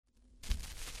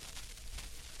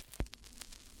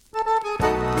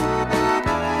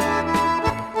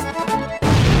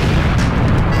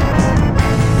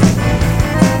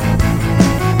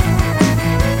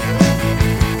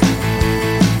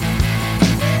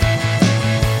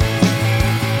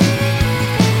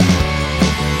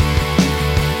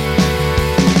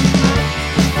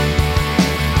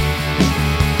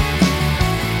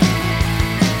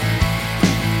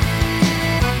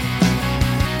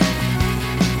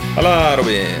Halla,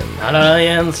 Robin. Halla,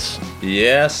 Jens.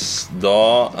 Yes,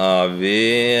 da er vi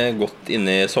godt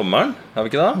inne i sommeren, er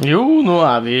vi ikke det? Jo, nå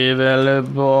er vi vel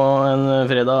på en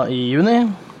fredag i juni.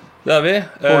 Det er vi.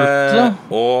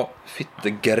 12.. Og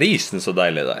fytte grisen så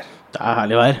deilig det er. Det er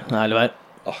herlig vær, det er herlig vær.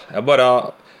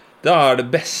 Det er det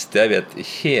beste jeg vet i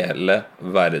hele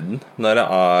verden, når det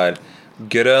er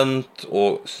grønt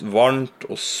og varmt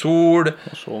og sol.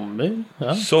 Og sommer,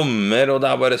 ja. Sommer, og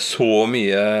det er bare så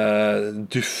mye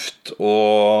duft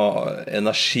og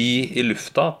energi i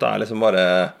lufta at det er liksom bare,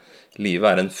 livet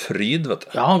er en fryd, vet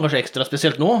du. Ja, kanskje ekstra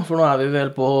spesielt nå, for nå er vi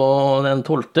vel på den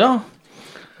 12., ja.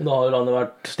 Og da har jo landet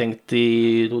vært stengt i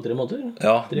 2-3 måneder.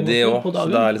 Ja, 3 det måneder også, på så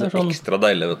dagen. det er liksom sånn ekstra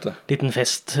deilig, vet du. liten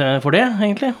fest for det,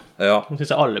 egentlig. Ja, Jeg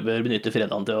synes jeg alle bør benytte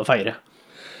fredagen til å feire.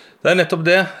 det er nettopp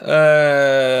det,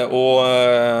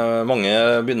 og mange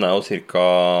begynner jo cirka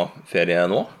ferie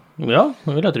nå. Ja,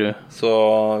 det vil jeg tro. Så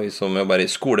vi som jobber i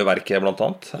skoleverket blant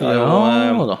annet, er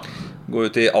Ja, jo da. gå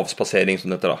ut i avspasering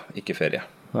som dette da, ikke ferie.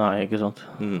 Nei, ikke sant.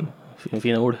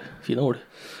 Fine ord, fine ord.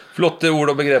 Flotte ord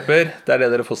og begreper, det er det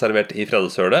dere får servert i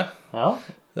fredagshølet. Ja.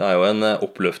 Det er jo en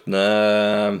oppløftende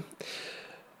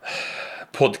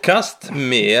podcast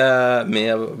med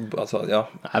altså, ja.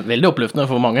 Det er veldig oppløftende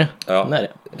for mange. Ja. Det er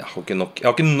det. Jeg har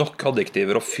ikke nok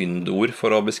adjektiver og fyndord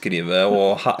for å beskrive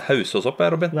og hause oss opp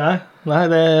her, Robin. Nei,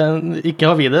 ikke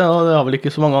har vi det, og det har vel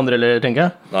ikke så mange andre heller, tenker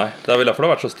jeg. Nei, det er vel derfor det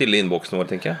har vært så stille i innboksen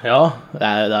vår, tenker jeg. Ja,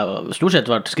 det har stort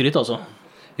sett vært skryt, altså.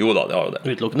 Jo da, det har jo det.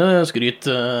 Utelukkende skryt.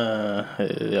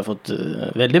 Vi har fått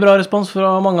veldig bra respons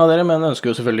fra mange av dere, men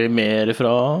ønsker jo selvfølgelig mer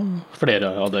fra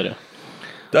flere av dere.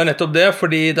 Det er nettopp det,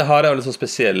 fordi det her er jo en sånn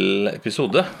spesiell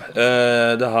episode.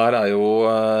 Det her er jo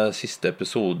siste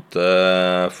episode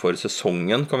for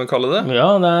sesongen, kan vi kalle det. Ja,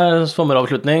 det er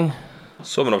sommeravslutning,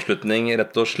 Sommeravslutning,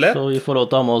 rett og slett. så vi får lov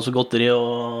til å ha med oss godteri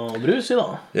og brus i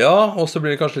dag. Ja, og så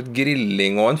blir det kanskje litt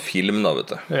grilling og en film da,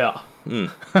 vet du. Ja.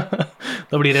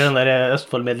 Da blir det den der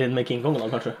Østfold-medlyen med King Kong da,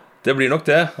 kanskje. Det blir nok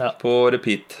det, Ja. på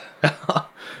repeat.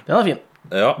 Den er fin.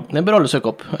 Ja, Den bør alle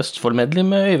søke opp. Østfold-medley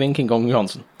med Øyvind King Kong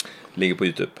Johansen. ligger på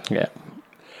YouTube. Ja.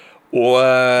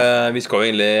 Og vi skal jo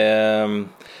egentlig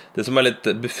det som er litt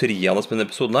befriende med denne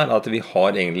episoden her, er at vi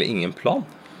har egentlig ingen plan.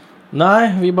 Nei,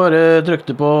 vi bare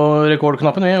trykte på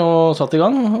rekordknappen vi og satt i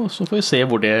gang, og så får vi se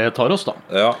hvor det tar oss da.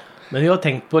 Ja, Men vi har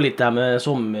tenkt på litt det her med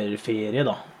sommerferie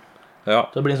da. ja.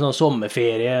 Det blir en sånn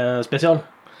sommerferiespesial.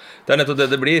 Det er nettopp det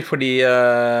det blir, fordi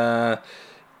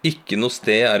ikke noe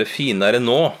sted er det finere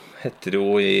nå, heter det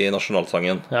jo i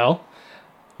nasjonalsangen. Ja,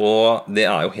 Og det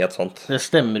er jo helt sant. det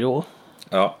stemmer jo.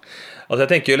 Ja. Altså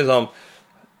jeg tenker jo liksom,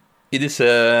 i disse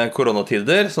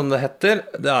koronatider, som det heter,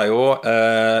 det er jo,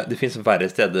 det finnes verre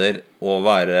steder å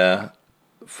være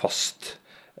fast,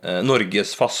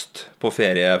 Norges fast på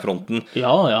feriefronten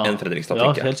Ja. enn Fredrikstad,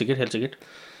 Ja, tenker jeg. helt sikkert.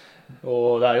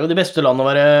 Og det er jo det beste landet å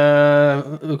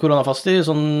være koronafast i,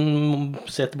 sånn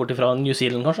sett bort ifra New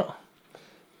Zealand kanskje.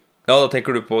 Ja, da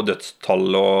tenker du på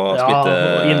dødstall og Ja, smitte...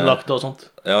 og innlagt og sånt.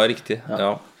 Ja, riktig,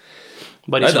 ja.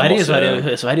 Bare Nei, i det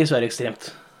er Sverige er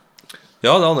ekstremt.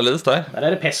 Ja, det er annerledes der. Her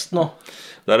er det pest nå.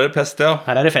 Der er det pest, ja.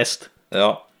 Her er det fest.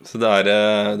 Ja, så det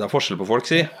er forskjell på folk,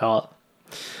 si. Ja,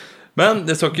 Men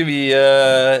det skal ikke vi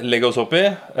legge oss opp i.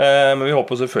 Men vi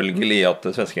håper selvfølgelig at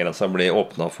svenskegrensa blir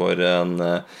åpnet for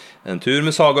en tur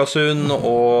med Sagasund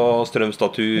og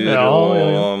Strømstad-tur.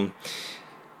 Ja.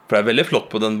 For det er veldig flott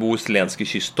på den bohuslänske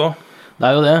kyst også. det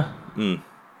er jo det. Mm.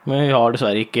 Men vi har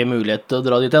dessverre ikke mulighet til å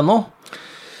dra dit ennå.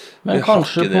 Men Vi har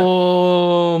kanskje ikke det.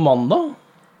 på mandag?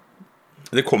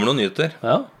 Det kommer noen nyheter.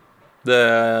 Ja, Det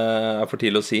er for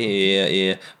tidlig å si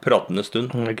i pratende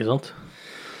stund. ikke sant?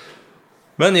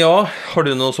 Men ja, har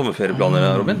du noen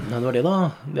sommerferieplaner, Robin? Ja, det var det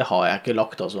da. Det har jeg ikke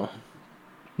lagt, altså.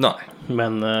 Nei.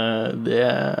 Men det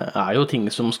er jo ting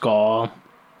som skal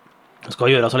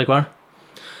gjøres allikevel.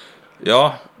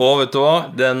 Ja, og vet du hva?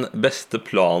 Den beste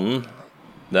planen,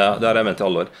 det har jeg ment i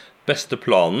alle år, beste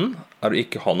planen er å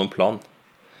ikke ha noen plan.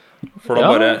 For da Ja.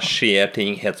 bare skjer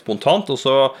ting helt spontant, og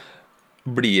så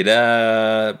blir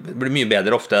det mye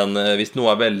bedre ofte enn hvis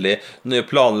noe er veldig nøye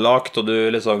planlagt, og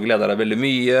du liksom gleder deg veldig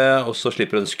mye, og så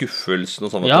slipper du den skuffelsen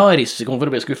og sånn. Ja, risikoen for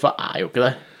å bli skuffa er jo ikke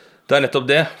der. Det er nettopp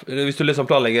det. Hvis du liksom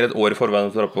planlegger et år i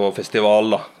forveien for å dra på festival,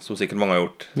 da, som sikkert mange har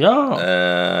gjort, Ja,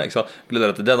 ikke sant? Gleder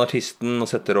deg til den artisten og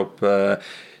setter opp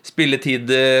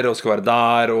spilletider og skal være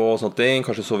der og sånne ting.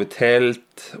 Kanskje sove i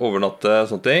telt, overnatte,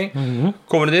 sånne ting.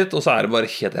 Kommer du dit, og så er det bare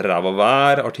helt ræva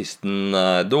vær. Artisten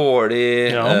er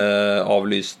dårlig, Ja.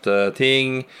 avlyste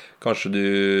ting. Kanskje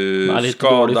du er litt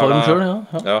dårlig skader form deg.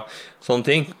 selv, ja. Ja, sånne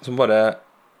ting som bare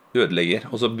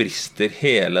ødelegger. Og så brister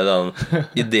hele den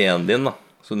ideen din da,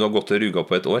 som du har gått og ruga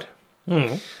på et år.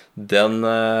 Det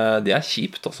er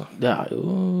kjipt, altså. Det er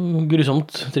jo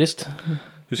grusomt trist.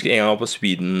 Husker en gang jeg var på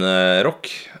Sweden Rock,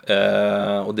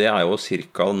 og det er jo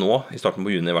cirka nå, i starten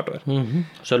på juni hvert år.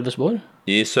 Sølvesborg?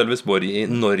 I Sølvesborg i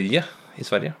Norge, i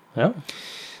Sverige. Ja.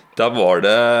 Der var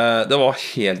det var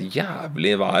helt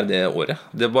jævlig vær det året.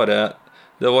 Det var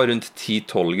rundt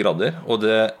 10-12 grader, og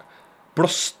det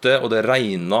blåste, og det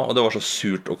regnet, og det var så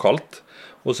surt og kaldt.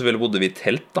 Og så bodde vi i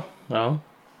telt, da. Ja.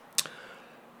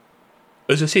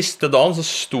 Så siste dagen så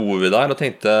sto vi der og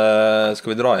tenkte,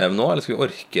 skal vi dra hjem nå, eller skal vi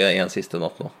orke en siste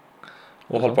natt nå?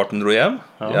 Og halvparten dro hjem,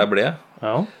 jeg ble.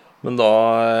 Ja. Men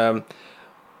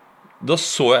da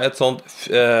så jeg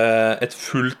et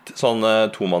fullt sånn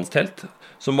tomannstelt,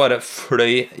 som bare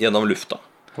fløy gjennom lufta.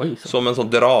 Oi, som en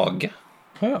sånn drage.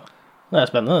 Ja, det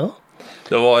er spennende, da.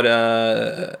 Det var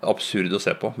absurd å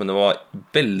se på, men det var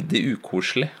veldig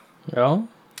ukoselig. Ja.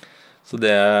 Så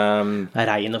det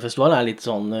Reinefestival er litt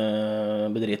sånn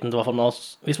bedriten, i hvert fall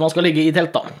hvis man skal ligge i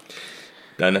telt, da.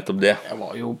 Det er nettopp det. Jeg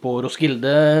var jo på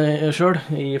Roskilde selv,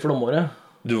 i flomåret.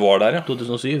 Du var der, ja.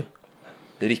 2007.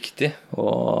 Riktig.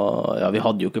 Og ja, vi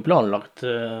hadde jo ikke planlagt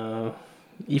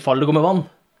i fall det kommer vann,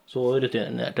 så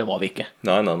rutinerte var vi ikke.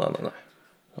 Nei.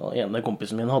 Og ene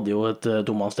kompisen min hadde jo et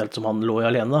tomannstelt som han lå i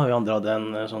alene, og vi andre hadde en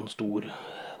sånn stor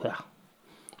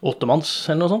 8-manns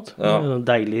eller noe sånt. Ja. En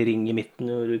deilig ring i midten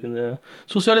hvor du kunne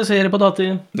sosialisere på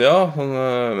datid. Ja, sånn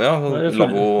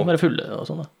lavvo. Være fulle og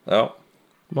sånn, da. Ja.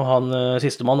 Og han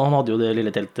sistemann, han hadde jo det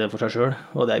lille teltet for seg selv,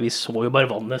 og vi så jo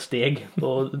bare vannet steg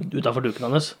utenfor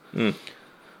duken hans.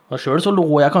 Og selv så lå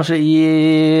jeg kanskje i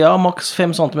maks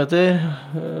 5 centimeter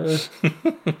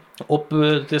opp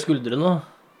til skuldrene,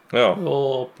 og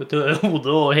opp til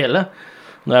hodet og hele,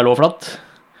 når jeg lå flatt.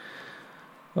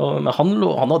 Men han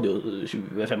hadde jo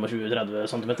 20-25-30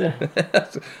 centimeter,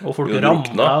 og folk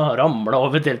ramlet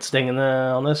over teltstengene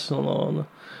hans, og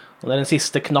det en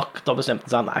siste knakk, da bestemte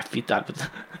han seg, nei, fitt helvete.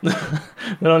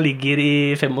 Når han ligger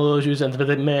i 25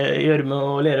 centimeter med gjørme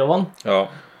og lere og vann. Ja.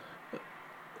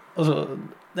 Altså,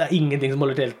 det ingenting som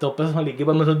holder teltet oppe, han ligger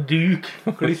bare med sånn duk,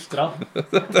 klistret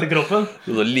til kroppen.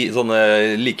 Sånne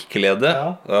likklede.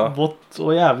 Ja, vått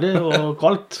og jævlig og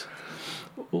kaldt.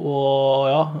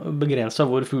 Og begrenset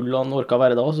hvor full han orket å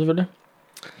være da, selvfølgelig.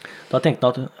 Da tenkte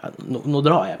han at nå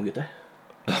drar jeg hjem, gutter.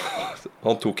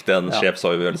 Han tok den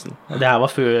sjefsavgjørelsen. Det her var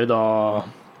før da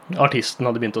artisten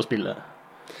hadde begynt å spille.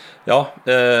 Ja,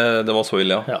 det var så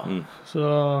ille, ja. Så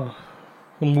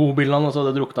mobilen hans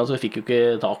hadde druknet, så vi fikk jo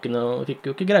ikke takene, og fikk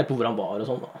jo ikke greie på hvor han var og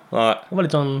sånn. Nei. Det var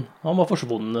litt sånn, han var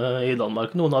forsvunnet i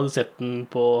Danmark. Noen hadde sett den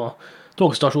på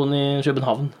togstasjonen i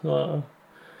København. Det var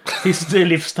siste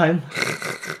livstegn.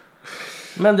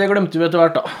 Men det glemte vi etter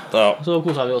hvert, da. Ja. Så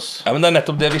koset vi oss. Ja, men det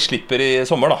nettopp det vi slipper i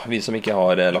sommer, da. Vi som ikke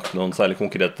har lagt noen særlig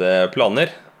konkrete planer.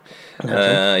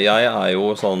 Jeg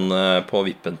jo sånn på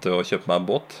vippen til å kjøpe meg en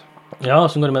båt. Ja,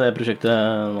 så går det med det prosjektet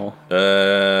nå?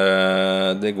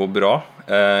 Det går bra.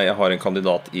 Jeg har en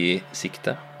kandidat i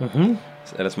sikte.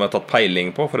 Eller som jeg har tatt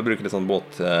peiling på, for å bruke litt sånn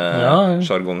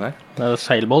båtsjargong her. Det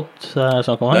seilbåt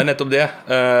snakk om her. Det nettopp det.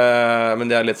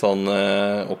 Men det litt sånn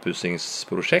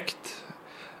oppussingsprosjekt.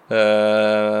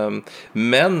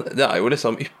 Men det jo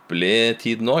liksom ypperlig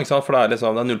tid nå, ikke sant? For det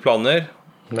liksom, det null planer.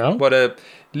 Ja. Bare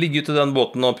ligge ute i den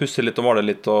båten og pusse litt og male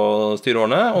litt og styre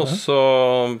årene, og så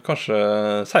kanskje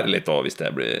seile litt også, hvis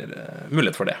det blir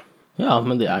mulighet for det. Ja,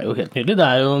 men det jo helt nydelig. Det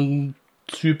jo en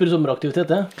super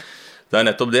sommeraktivitet, det. Det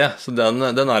nettopp det, så den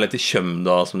litt i kjøm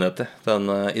da, som det heter,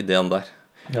 den ideen der.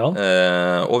 Ja.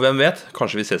 Og hvem vet,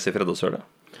 kanskje vi ses i Fredagsølet?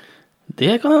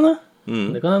 Det kan hende.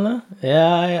 Det kan hende.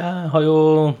 Jeg har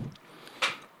jo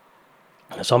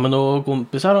sammen med noen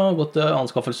kompiser da, gått til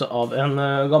anskaffelse av en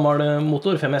gammel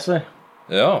motor, 5S-er.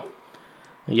 Ja.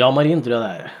 Marin, tror jeg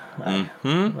det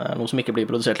Det noe som ikke blir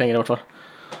produsert lenger, i hvert fall.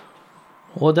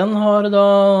 Og den har da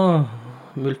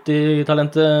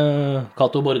multitalentet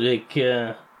Cato Bordvik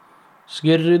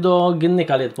skørd og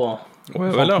gnikket litt på.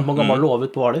 Fant på gammel låve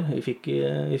ut på Hvaler. Vi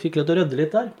fikk litt å rødde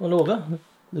litt der på låve.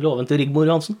 Låven til Rigmor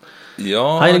Johansen. Ja,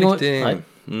 hei, riktig. Hei.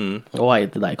 Og hei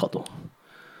til deg, Cato.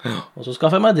 Og så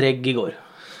skaffet jeg meg dregg i går.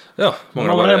 Ja,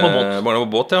 mangler på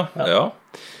båt, ja. Ja.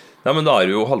 Ja, men da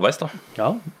du jo halvveis, da.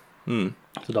 Ja.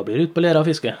 Så da blir det ut på lera og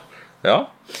fiske. Ja.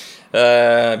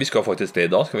 Vi skal faktisk det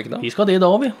i dag, skal vi ikke da? Vi skal det i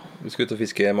dag, vi. Vi skal ut og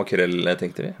fiske makrell,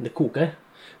 tenkte vi. Det koker.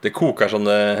 Det koker, som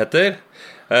det heter.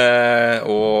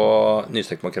 Og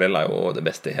nystekt makrell jo det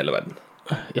beste i hele verden.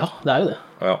 Ja, det jo det.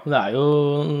 Ja. Det jo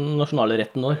nasjonale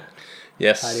retten vår.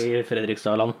 Yes. Her i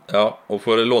Fredrikstadland. Ja, og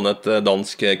for å låne et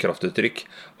dansk kraftuttrykk,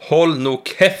 hold no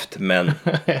keft, men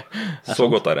så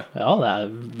godt det. Ja, det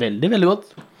veldig, veldig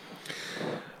godt.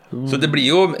 Så det blir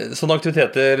jo sånne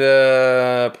aktiviteter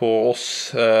på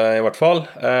oss, i hvert fall.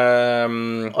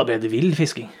 Ja, det vill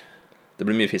fisking. Det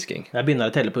blir mye fisking. Jeg begynner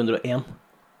å telle på 101.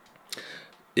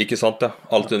 Ikke sant, ja.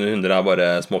 Alt under 100 bare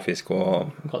småfisk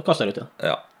og... Kaster ut,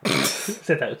 ja.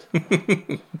 Setter jeg ut.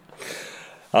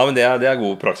 Ja, men det er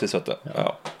god praksis, vet du.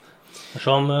 Ja.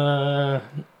 Som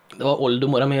det var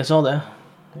oldemora mi sa det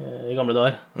i gamle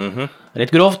dager.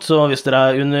 Litt grovt, så hvis dere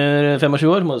er under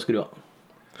 25 år, må du skru av.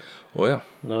 Ja.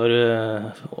 Når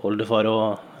oldefar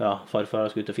og farfar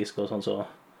skal ut og fiske og sånn, så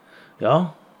ja,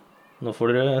 nå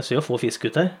får dere se å få fisk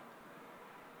ut her.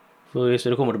 For hvis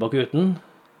dere kommer tilbake uten,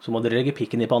 så må dere legge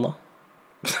pikken i panna.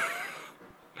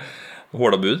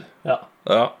 Hårda bud? Ja.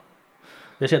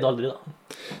 Det skjedde aldri da.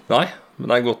 Nei, men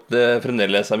det er godt det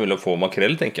fremdeles er mulig å få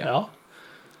makrell, tenker jeg. Ja.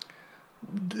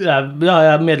 Jeg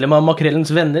er medlem av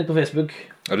Makrellens venner på Facebook.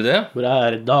 Er du det? Hvor det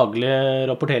er daglige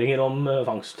rapporteringer om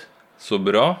fangst. Så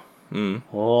bra.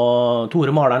 Og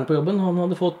Tore Maleren på jobben, han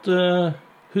hadde fått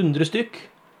 100 stykk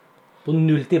på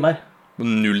 0 timer. På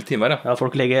 0 timer, ja. Ja,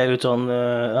 folk legger ut sånn,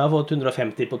 jeg har fått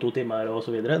 150 på 2 timer og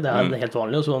så videre. Det er helt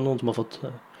vanlig, og så noen som har fått,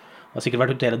 har sikkert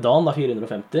vært ute hele dagen, da,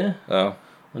 450. Ja.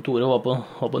 Men Tore var på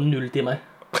 0 timer.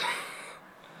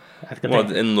 Det var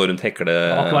et enormt hekle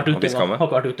han har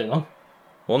ikke vært ute en gang.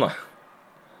 Å nei.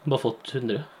 Bare fått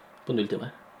 100 på 0 timer.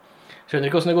 Skjønner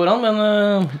ikke hvordan det går an, men...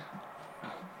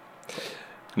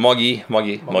 Magi. Han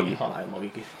er jo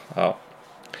magiker. Ja.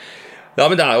 Ja,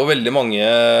 men det er jo veldig mange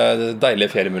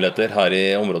deilige feriemuligheter her i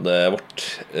området vårt.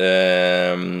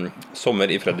 Sommer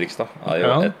i Fredrikstad er jo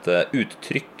et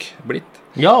uttrykk blitt.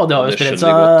 Ja, og det har jo spredt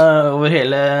seg over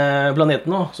hele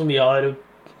planeten nå, som vi har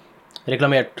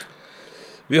reklamert.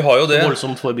 Vi har jo det.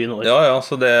 Voldsomt for byen vår. Ja,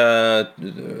 så det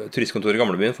turistkontoret i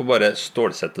Gamlebyen får bare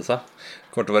stålsette seg.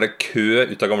 Det kommer til å være kø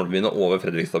ut av Gamlebyen og over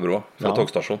Fredrikstadbroa fra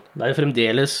togstasjonen. Det er jo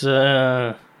fremdeles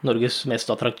Norges mest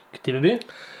attraktive by.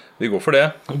 Vi går for det.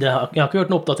 Jeg har ikke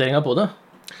hørt noen oppdateringer på det.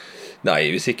 Nei,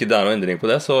 hvis ikke det er noen endring på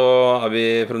det, så er vi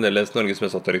fremdeles Norges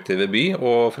mest attraktive by,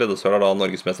 og Fredagsvær er da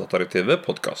Norges mest attraktive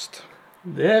podcast.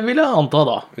 Det vil jeg anta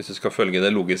da. Hvis du skal følge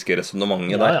det logiske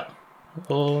resonemanget der. Ja.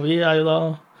 Og vi er jo da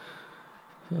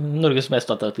Norges mest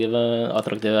attraktive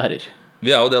herrer.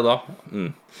 Vi er jo det da.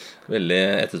 Veldig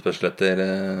etterspørsel etter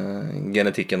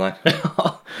genetikken her. Ja,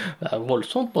 det er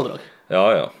voldsomt pådrag.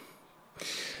 Ja.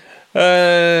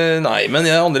 Nei, men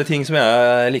andre ting som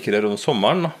jeg liker om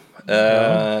sommeren da.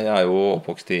 Jeg er jo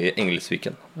oppvokst i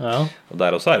Engelsviken. Og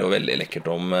der også er det jo veldig lekkert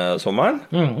om sommeren.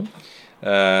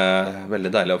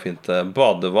 Veldig deilig og fint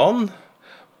badevann.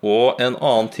 Og en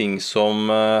annen ting som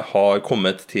har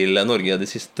kommet til Norge de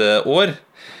siste år,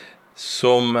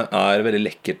 som er veldig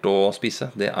lekkert å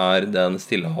spise, det er den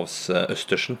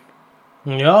stillehavsøstersen.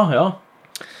 Ja.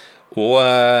 Og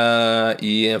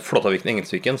i Flåttaviken,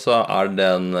 Engelsviken, så er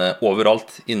den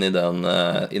overalt inni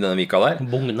denne vika der.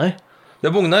 Bugner. Det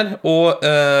bugner, og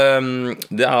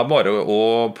det er bare å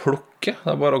plukke.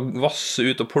 Det er bare å vasse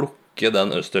ut og plukke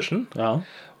den østersen. Ja.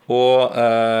 Og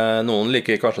noen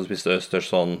liker kanskje å spise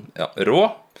østers sånn rå,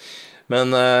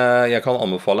 men jeg kan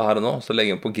anbefale her og nå så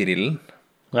legge den på grillen.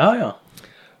 Ja.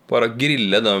 Bare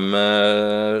grille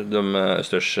de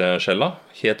østersskjella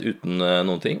helt uten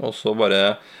noen ting, og så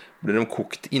bare blir de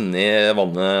kokt inni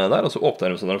vannet der, og så åpner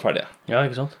de så når de er ferdige. Ja,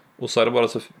 ikke sant? Og så er det bare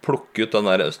å plukke ut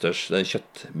den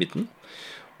kjøttbiten,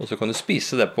 og så kan du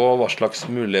spise det på hva slags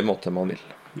mulig måte man vil.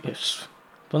 Yes.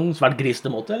 På en svært grisete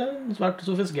måte, eller en svært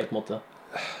sofistikert måte?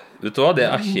 Vet du hva, det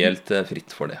er helt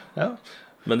fritt for det. Ja.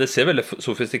 Men det ser veldig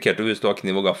sofistikert ut hvis du har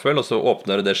kniv og gaffel, og så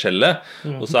åpner du det skjellet,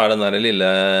 og så er den der lille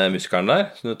muskelen der,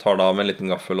 så du tar da med en liten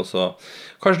gaffel, og så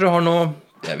kanskje du har noe,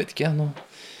 jeg vet ikke, noe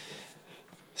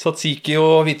tzatziki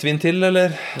og hvitvin til, eller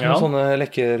noen sånne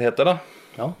lekkerheter da.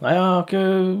 Ja, nei, jeg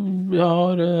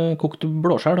har kokt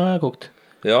blåskjell, har jeg kokt.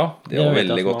 Ja, det var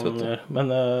veldig godt, vet du. Men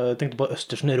jeg tenkte på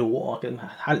østersen rå, ikke en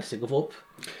helsike å få opp.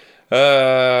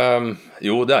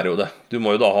 Jo, det er jo det. Du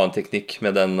må jo da ha en teknikk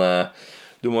med den...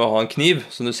 Du må jo ha en kniv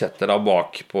som du setter da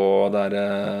bak på der,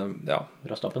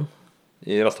 Rastappen.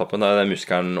 I rastappen der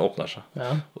muskelen åpner seg.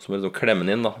 Ja. Og så må du klemme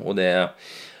den inn da. Og det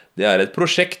er et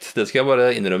prosjekt, det skal jeg bare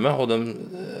innrømme. Og de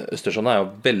østersene er jo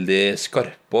veldig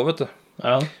skarpe også, vet du.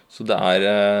 Ja. Så det er...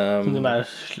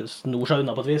 de snor seg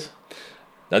unna på et vis.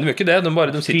 Nei, de gjør ikke det.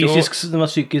 De sitter jo... De er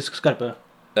psykisk skarpe.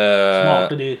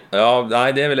 Smarte dyr. Ja,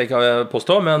 nei, det vil jeg ikke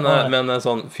påstå, men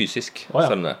sånn fysisk.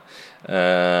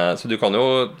 Så du kan jo...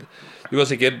 Du kan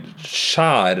sikkert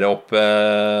skjære opp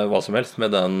hva som helst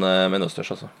med en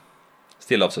østers, altså.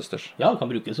 Stillehavsøsters. Ja, du kan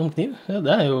bruke det som kniv. Ja,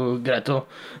 det er jo greit å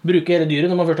bruke hele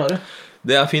dyret når man først har det.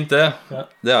 Det er fint, det. Ja.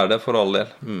 Det er det for all del.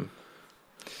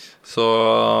 Så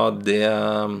det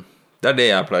er det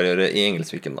jeg pleier å gjøre i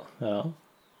Engelsviken, da. Ja.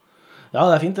 Ja,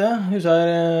 det fint det.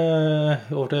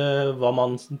 Husker over til hva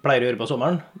man pleier å gjøre på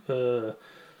sommeren.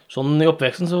 Sånn i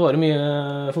oppveksten så var det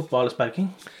mye fotballsparking.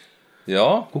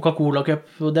 Ja. Coca-Cola Cup,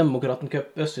 Demokraten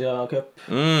Cup, Øssia Cup.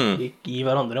 Gikk i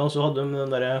hverandre, og så hadde de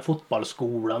den der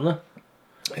fotballskolene.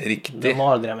 Riktig. Det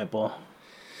var aldri jeg med på.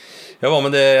 Jeg var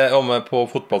med på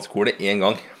fotballskole en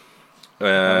gang.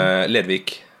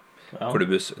 Lervik.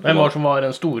 Klubbhus. Hvem var som var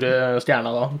den store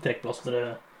stjerna da? Trekkplastere.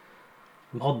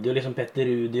 De hadde jo liksom Petter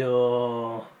Rudi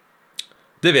og...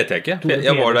 Det vet jeg ikke.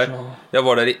 Jeg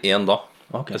var der i en dag.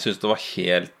 Okay. Jeg synes det var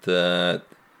helt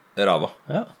rava.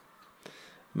 Ja.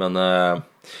 Men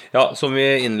ja, som vi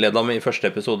innledet med i første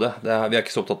episode, vi er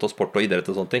ikke så opptatt av sport og idrett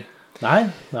og sånne ting. Nei,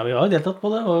 vi har deltatt på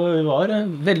det, og vi var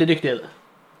veldig dyktige i det.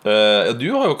 Du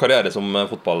har jo karriere som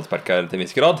fotballsperker til en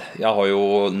viss grad. Jeg har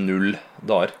jo 0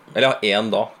 dager. Eller jeg har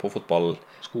 1 dag på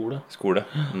fotballskole.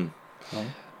 Ja.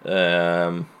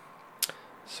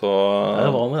 Så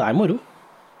det er moro.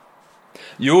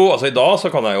 Jo, altså i dag så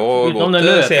kan jeg jo godt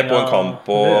se på en kamp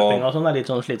og... Løping og sånn er litt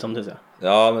sånn slitsomt, synes jeg.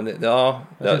 Ja, men det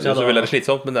er så veldig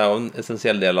slitsomt, men det er jo en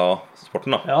essensiell del av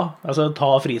sporten da. Ja, altså ta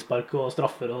frispark og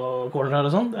straffer og corner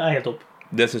og sånn, det er helt topp.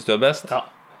 Det synes du er best?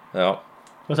 Ja.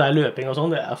 Og så er løping og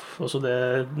sånn, det er også det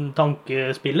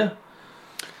tankespillet.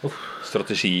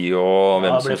 Strategi og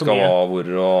hvem som skal ha hvor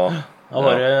og...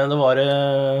 Det var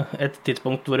et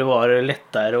tidspunkt hvor det var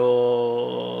lettere å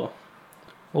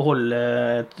holde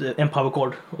en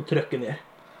powercord og trykke ned.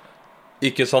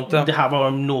 Ikke sant, ja. Det her var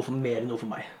noe for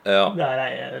meg. Ja.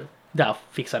 Der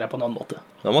fikser jeg på en annen måte.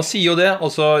 Ja, man sier jo det,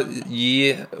 og så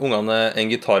gi ungene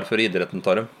en gitar for idretten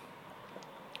tar dem.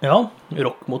 Ja,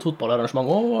 rock mot fotballarrangement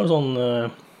også, var det sånn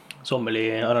sommerlig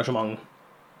arrangement.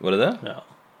 Var det det? Ja.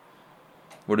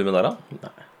 Var du med der da?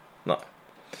 Nei.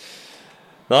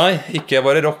 Nei, ikke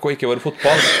bare rock og ikke bare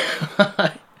fotball.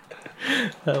 Nei,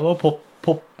 det var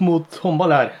pop mot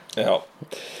håndball her. Ja.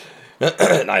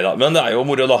 Neida, men det er jo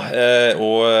moro da.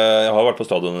 Og jeg har vært på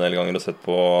stadion en del ganger og sett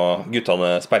på guttene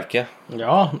sperke.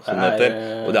 Ja, som det heter.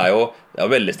 Og det er jo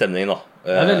veldig stemning da.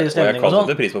 Det er veldig stemning, og jeg kan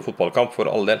sette pris på fotballkamp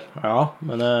for all del. Ja,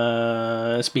 men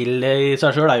spillet i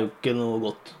seg selv er jo ikke noe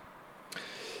godt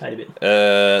her i byen.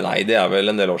 Nei, det er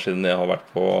vel en del år siden jeg har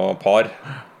vært på par.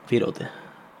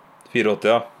 84,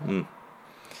 ja.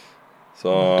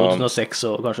 Så 2006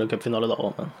 og kanskje cupfinale da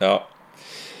også, men... Ja.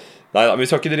 Nei, vi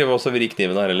skal ikke drive oss og vri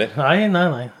kniven her heller.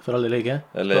 Nei, for alle ikke.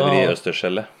 Eller vri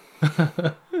Østersskjellet.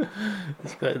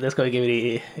 Det skal vi ikke vri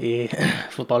i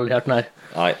fotballhjerten her.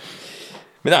 Nei.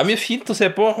 Men det er mye fint å se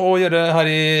på og gjøre her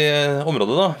i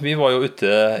området da. Vi var jo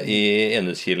ute i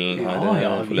Enuskilen her.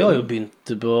 Ja, vi har jo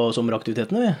begynt på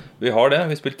sommeraktivitetene, vi. Vi har det,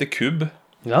 vi spilte kubb.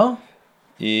 Ja.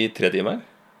 I 3 timer.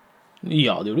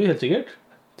 Ja, det gjorde du helt sikkert.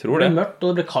 Tror det. Det ble mørkt,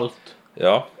 og det ble kaldt.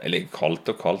 Ja, eller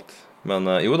kaldt. Men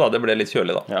jo da, det ble litt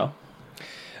kjølig da. Ja.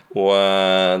 Og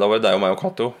da var det deg og meg og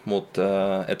Kato mot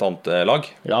et annet lag.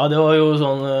 Ja, det var jo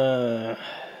sånn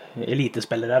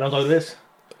elitespillere her antageligvis.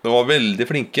 De var veldig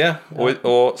flinke,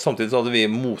 og samtidig så hadde vi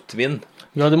motvind.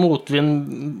 Vi hadde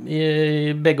motvind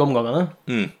i begge omgangene.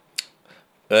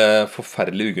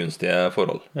 Forferdelig ugunstige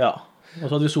forhold. Ja, og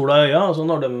så hadde vi sola i øya, og så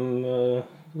når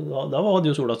da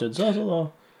hadde jo sola snudd seg, så da...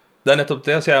 Det er nettopp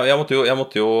det, så jeg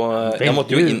måtte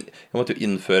jo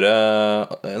innføre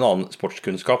en annen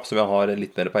sportskunnskap som jeg har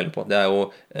litt mer peiling på. Det er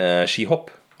jo skihopp.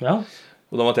 Ja.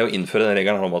 Og da måtte jeg jo innføre den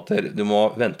regelen om at du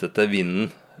må vente til vinden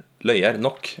løyer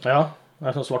nok. Ja, det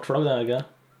er sånn svart flagg, det er ikke det?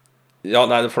 Ja,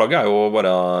 nei, flagget er jo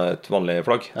bare et vanlig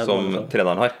flagg som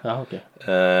treneren har. Ja, ok.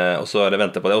 Og så er det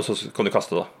vente på det, og så kan du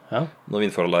kaste da. Ja. Når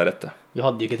vindforholdet er rette. Vi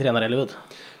hadde jo ikke trener heller, vet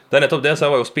du. Det er nettopp det, så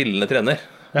jeg var jo spillende trener.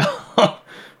 Ja.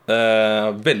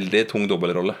 Veldig tung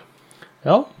dobbeltrolle.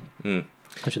 Ja.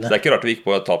 Så det er ikke rart vi gikk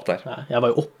på et tap der. Nei, jeg var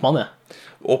jo oppmann, jeg.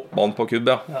 Oppmann på kubb,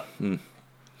 ja.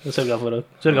 Jeg sørget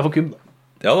for kubb, da.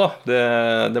 Ja da,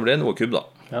 det ble noe kubb da.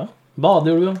 Ja.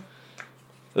 Bade gjorde du jo.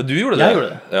 Du gjorde det? Jeg gjorde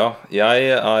det. Ja, jeg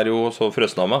er jo så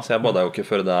frøsen av meg, så jeg badet jo ikke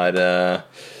før det er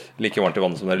like varmt i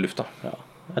vannet som det er i lufta. Ja.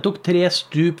 Jeg tok 3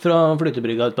 stup fra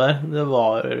flytebrygga ut der. Det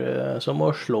var som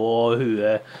å slå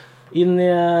huet inn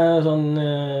i sånn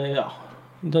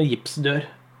gipsdør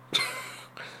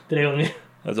 3 ganger.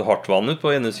 Det er så hardt vann ut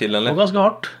på Enuskilen, eller? Det var ganske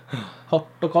hardt.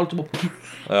 Hardt og kaldt.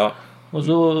 Ja. Og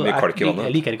så mye kalk i vannet.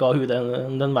 Jeg liker ikke å ha huet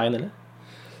den veien heller.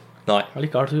 Nei.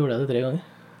 Allikevel så gjorde jeg det 3 ganger.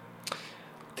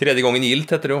 3. gangen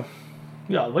gildt heter det jo.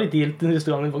 Ja, det var litt gildt den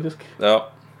siste gangen faktisk. Ja.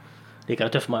 Liker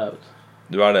å tøffe meg, jeg vet.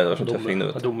 Du er det, du er så tøffing, du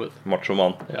vet. Dum ut. Macho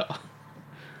mann. Ja.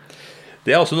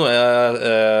 Det også noe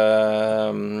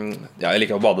jeg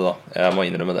liker å bade da. Jeg må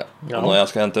innrømme det. Og når jeg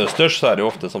skal hente østers, så det jo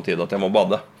ofte samtidig at jeg må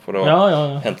bade for å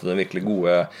hente den virkelig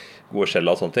gode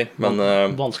skjella og sånne ting. Men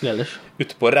vanskelig ellers.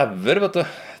 Ute på Ræver, vet du,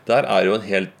 der jo en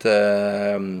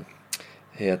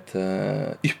helt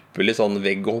ypperlig sånn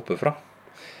vegg å hoppe fra.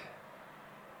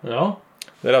 Ja.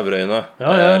 Ræverøyene,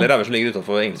 eller Ræver som ligger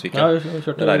utenfor Engelsviken.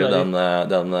 Der jo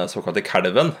den såkalte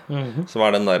kalven, som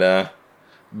den der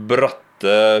bratte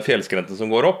fjellskrenten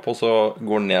som går opp, og så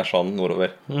går den ned sånn nordover.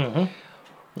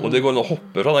 Og det går an å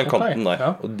hoppe fra den kanten der.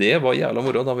 Og det var jævla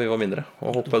moro da vi var mindre,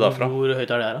 å hoppe derfra. Hvor høyt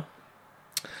det her da?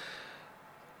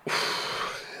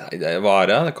 Nei,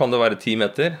 det kan det være 10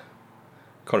 meter.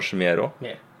 Kanskje mer også.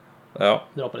 Mer. Ja.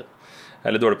 Dra på litt.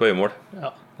 Jeg litt dårlig på øyemål.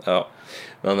 Ja.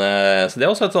 Men, så det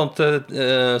også et sånt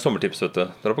sommertips, vet du.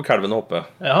 Dra på kalven og hoppe.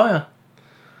 Ja.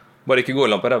 Bare ikke gå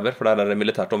i land på Ræver, for der det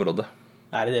militært område.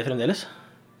 Det fremdeles?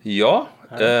 Ja,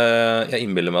 jeg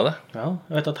innbiller meg det. Ja,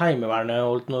 jeg vet at Heimevernet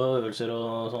holdt noen øvelser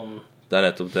og sånn. Det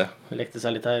nettopp det. Lekte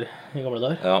seg litt her i gamle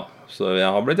dager. Ja, så jeg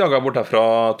har blitt jaget bort herfra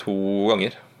 2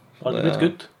 ganger. Har du blitt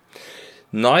skutt?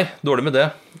 Nei, dårlig med det.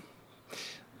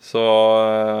 Så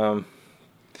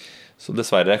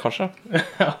dessverre, kanskje.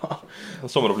 En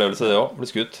sommeropplevelse det også, bli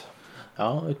skutt.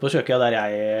 Ja, ute på Kjøkøya der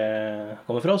jeg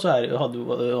kommer fra, så hadde vi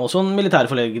også en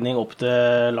militærforlegning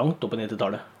langt opp på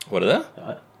 90-tallet. Var det det?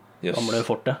 Ja, gamle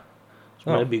fortet.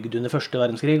 Som ble bygd under første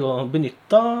verdenskrig, og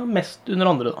benyttet mest under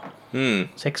andre da.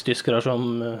 6 tyskere som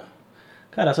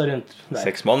kæret seg rundt der.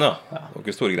 6 mann, ja. Det var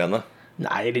ikke store greiene.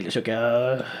 Nei, lille Kjøkøya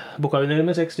Bukkaviner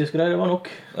med 6 tyskere, det var nok.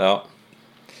 Ja,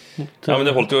 men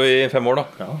det holdt jo i 5 år da.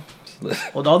 Ja.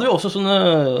 Og da hadde vi også sånne,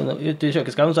 ute i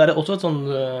Kjøkøyskauen, så det også et sånn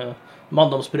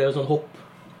manndomsprøve, sånn hopp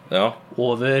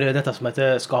over dette som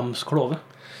heter Skams klove.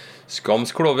 Skams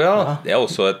klove, ja. Det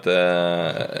også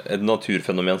et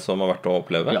naturfenomen som har vært å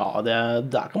oppleve. Ja,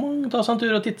 der kan man ta seg en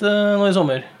tur og titte nå i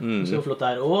sommer. Så flott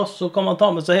det og så kan man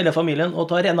ta med seg hele familien og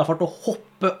ta rennafart og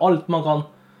hoppe alt man kan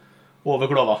over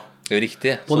klova.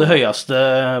 Riktig. På det høyeste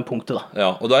punktet da. Ja,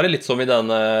 og da det litt som i den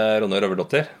Ronny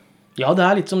Røverdotter. Ja, det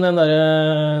litt som den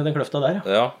kløfta der.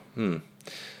 Ja.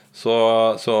 Så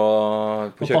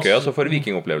på Kjøkøya så får du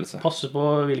vikingopplevelse. Passe på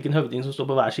hvilken høvding som står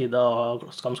på hver side av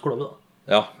Skams klove da.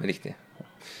 Ja, riktig.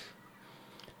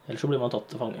 Ellers så blir man tatt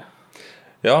til fange.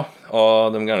 Ja,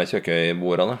 og de gærne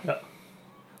Kjøkøyboerne. Ja.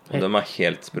 Og de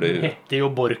helt sprø. De heter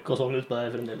jo Bork og sånn ut på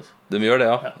der fremdeles. De gjør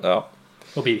det, ja.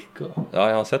 Og Birk. Ja,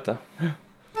 jeg har sett det.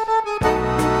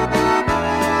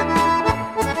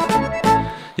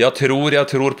 Jeg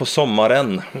tror på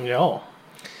sommeren. Ja.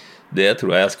 Det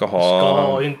tror jeg skal ha.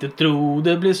 Skal ikke tro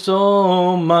det blir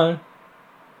sommer.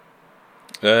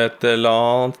 Et eller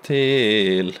annet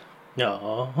til. Ja.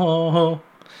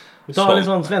 Vi tar litt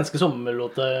sånn svenske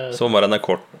sommerlåter. Sommeren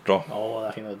kort og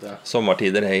det fint, vet du.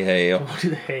 Sommertider, hei hei og.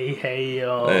 Sommertider, hei hei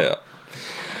og. Ja.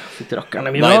 Rakkerne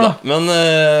mine. Neida, men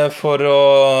for å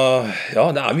ja,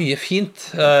 det mye fint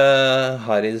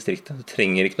her i distriktet. Du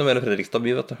trenger ikke noe mer enn Fredrikstad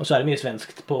by, vet du. Og så det mye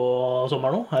svenskt på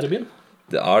sommeren nå, her i byen.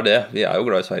 Det det, vi jo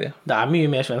glad i Sverige. Det mye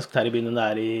mer svenskt her i byen enn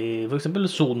det i for eksempel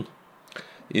Son.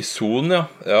 I Son,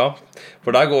 ja.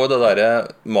 For der går det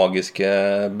der magiske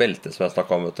beltet som jeg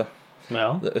snakket om, vet du.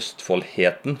 Ja. Det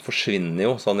Østfoldheten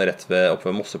forsvinner jo sånn rett oppe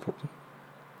ved Mosseporten.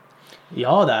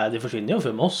 Ja, det forsvinner jo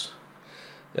før Moss.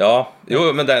 Ja, jo,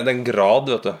 men det en grad,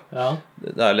 vet du. Ja.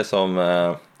 Det liksom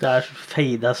det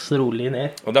feidas rolig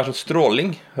ned. Og det sånn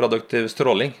stråling, radioaktiv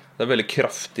stråling. Det veldig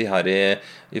kraftig her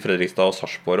i Fredrikstad og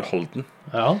Sarpsborg og Halden.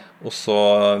 Ja. Og så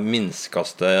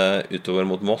minskes det utover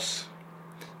mot Moss.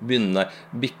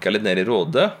 Bikka litt ned i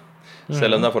Råde.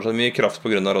 Selv om det fortsatt mye kraft på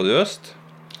grunn av Radio Øst.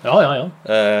 Ja.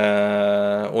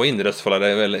 Og Indre Østfold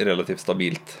det vel relativt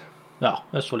stabilt. Ja,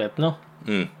 Østfoldheten, ja.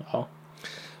 Ja.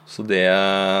 Så det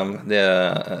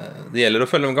gjelder å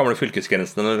følge de gamle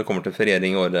fylkesgrensene når det kommer til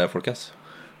feriering i året, folkens.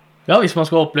 Ja, hvis man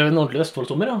skal oppleve en ordentlig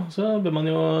Østfoldsommer, så bør man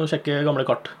jo sjekke gamle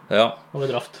kart. Ja. Gamle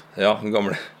draft. Ja,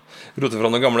 rote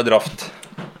fram noen gamle draft.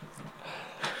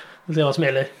 Se hva som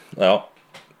gjelder. Ja.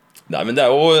 Nei, men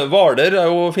Hvaler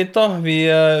jo fint da.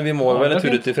 Vi må vel en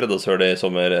tur ut i Fredagshølet i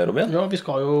sommer, Robin? Ja, vi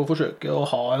skal jo forsøke å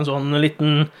ha en sånn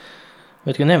liten.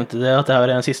 Vet ikke, nevnte det at det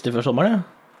den siste før sommeren, ja?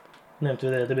 Nevnte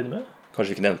vi det til å begynne med?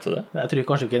 Kanskje ikke nevnte det? Jeg tror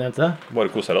kanskje ikke nevnte det.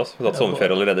 Bare koser oss. Vi har tatt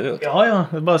sommerferie allerede, vi vet. Ja.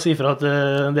 Bare si fra at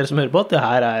dere som hører på at det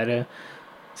her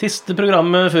siste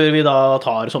programmet før vi da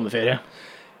tar sommerferie.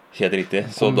 Helt riktig.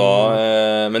 Så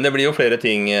da, men det blir jo flere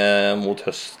ting mot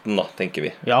høsten, da, tenker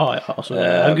vi. Ja, altså i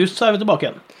august så vi tilbake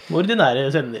igjen.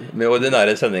 Ordinære sendinger. Med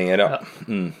ordinære sendinger, ja.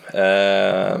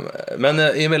 Men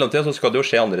i mellomtiden så skal det jo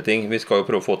skje andre ting. Vi skal jo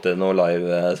prøve å få til noe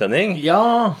live-sending. Ja.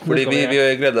 Fordi vi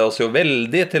gleder oss jo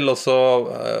veldig til å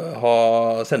ha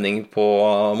sending på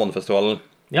Månefestivalen.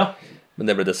 Ja. Men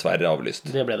det ble dessverre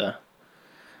avlyst. Det ble det.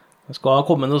 Det skal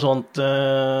komme noe sånt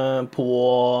på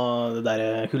det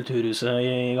der kulturhuset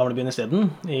i Gamlebyen i stedet,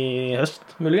 i høst,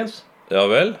 muligens. Ja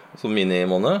vel, som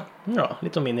minimåned. Ja,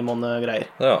 litt sånn minimåned-greier.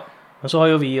 Ja. Men så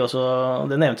har jo vi også,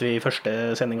 det nevnte vi i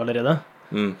første sending allerede,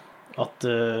 at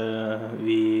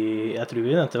jeg tror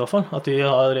vi nevnte i hvert fall, at vi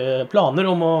har planer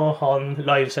om å ha en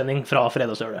livesending fra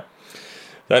Fredagsølet.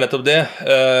 Det er nettopp det,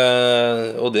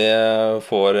 og det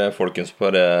får folkens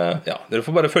bare, ja, dere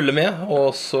får bare følge med,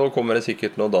 og så kommer det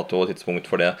sikkert noe dato og tidspunkt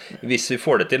for det, hvis vi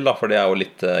får det til da, for det er jo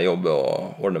litt jobb å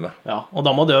ordne med. Ja, og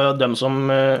da må det jo dem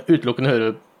som utelukkende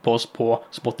hører på oss på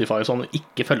Spotify og sånn, og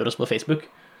ikke følger oss på Facebook,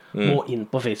 må inn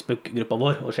på Facebook-gruppa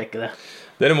vår og sjekke det.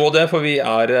 Dere må det, for vi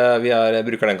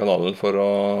bruker den kanalen for å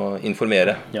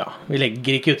informere. Ja, vi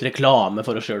legger ikke ut reklame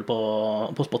for oss selv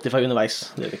på Spotify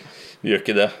underveis, det gjør vi ikke. Vi gjør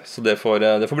ikke det, så det får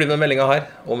bli med meldingen her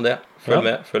om det. Følg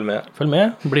med. Følg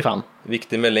med, bli fan.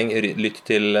 Viktig melding, lytt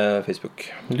til Facebook.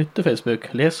 Lytt til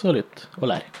Facebook, les og lytt og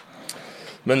lær.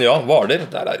 Men ja, Hvaler,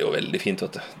 der er det jo veldig fint,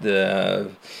 vet du.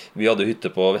 Vi hadde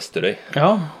hytte på Vesterøy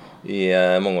i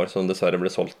mange år, som dessverre ble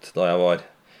solgt da jeg var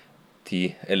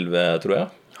 10-11, tror jeg.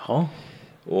 Ja.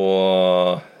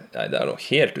 Og nei, det er noe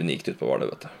helt unikt ute på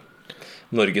Hvaler, vet du.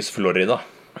 Norges Florida.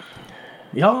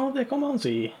 Ja, det kan man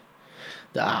si.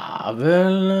 Det er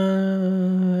vel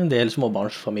en del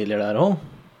småbarnsfamilier der også.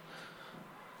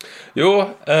 Jo,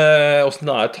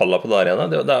 hvordan er tallet på der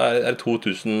igjen? Det er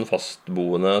 2000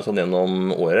 fastboende sånn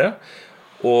gjennom året.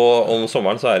 Og om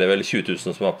sommeren så er det vel 20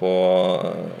 000 som er på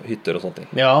hytter og sånne ting.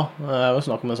 Ja, det er jo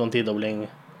snakk om en sånn tidobling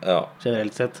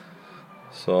generelt sett.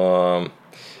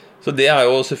 Så det er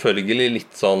jo selvfølgelig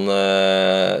litt sånn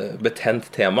betent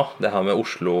tema, det her med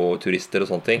Oslo-turister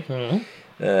og sånne ting.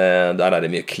 Der er det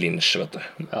mye clinch, vet du.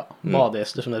 Ja,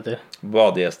 badegjester som det heter.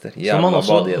 Badegjester, jævla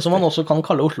badegjester. Som man også kan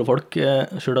kalle Oslo-folk,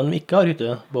 selv om de ikke har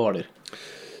hytte på Hvaler.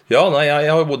 Ja, nei,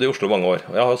 jeg har jo bodd i Oslo mange år,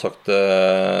 og jeg har jo sagt,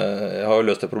 jeg har jo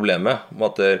løst det problemet om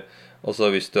at altså,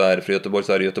 hvis du er fra Göteborg,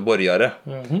 så er du göteborgare.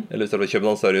 Eller hvis du er fra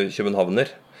København, så er du københavner.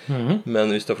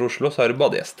 Men hvis du er fra Oslo, så er du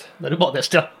badegjest. Da er du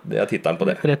badegjest, ja. Det er titelen på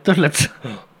det. Rett og slett.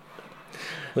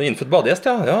 Innfødt badegjest,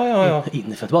 ja.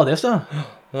 Innfødt badegjest, ja.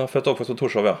 Ja, født og oppvokst på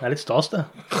Torshov, ja. Det er litt stas, det.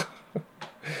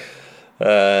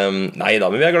 Nei da,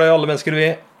 men vi er glad i alle mennesker, vi.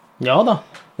 Ja da.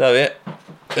 Det er vi.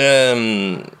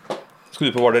 Skal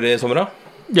du på Hvaler i sommer, da?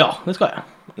 Ja, det skal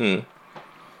jeg.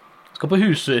 Skal på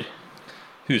Huser.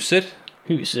 Huser?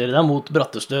 Huser, det er mot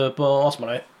Brattestø på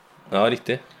Asmarøy. Ja,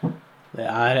 riktig. Det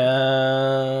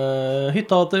er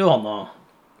hytta til Johanna.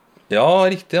 Ja,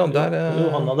 riktig, ja.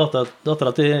 Johanna,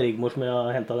 dattera til Rigmor, som jeg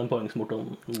har hentet den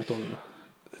poengsmotoren.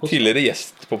 Tidligere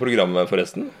gjest på programmet,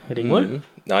 forresten. Rigmor?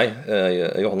 Nei,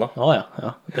 Johanna.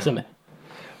 Ja, det stemmer.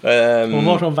 Hun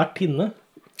var sånn vertinne.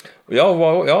 Ja,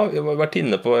 jeg har vært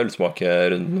inne på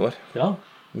ølsmakerunden vår. Ja.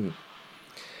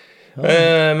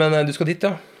 Men du skal dit,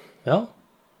 ja? Ja,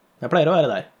 jeg pleier å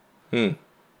være der.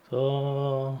 Så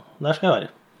der skal jeg være.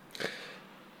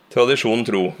 Tradisjon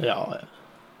tro. Ja.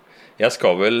 Jeg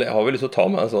har vel lyst til å ta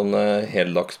meg en sånn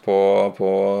heldags på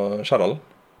Skjærhallen.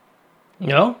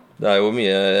 Ja. Det er jo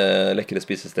mye lekre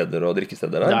spisesteder og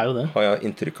drikkesteder der. Det er jo det. Har jeg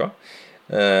inntrykk av.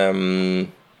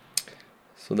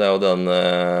 Så det er jo den...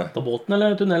 På båten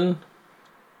eller tunnelen?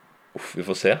 Vi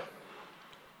får se.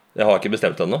 Jeg har ikke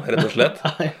bestemt ennå, rett og slett.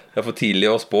 Jeg er for tidlig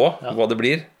å spå hva det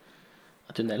blir.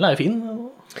 Tunnelen er jo fin.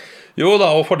 Jo da,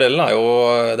 og fordelen er jo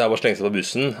det er bare å slenge seg på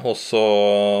bussen, og så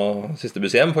siste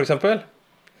buss hjem, for eksempel.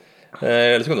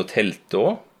 Eller så kan du telte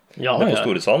også. Ja, på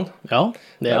Store Sand. Ja,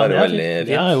 det har jeg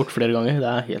gjort flere ganger. Det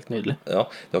er helt nydelig. Ja,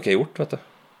 det har ikke jeg gjort, vet du.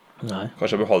 Nei.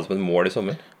 Kanskje jeg bør ha det som et mål i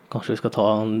sommer. Kanskje vi skal ta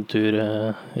en tur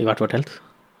i hvert vårt telt.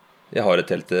 Jeg har et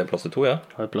telt til plass til 2, ja.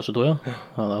 Har et plass til 2, ja.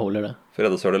 Ja, da holder det.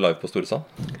 Fredagsøl live på Store Sand.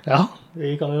 Ja,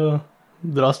 vi kan jo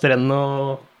dra strenden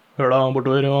og høla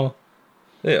bortover og...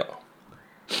 Ja.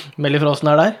 Meld ifra oss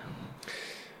den er der.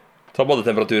 Ta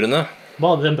badetemperaturene.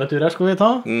 Badetemperaturer skal vi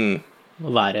ta.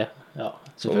 Og været, ja.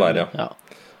 Og været, ja.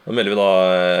 Da melder vi da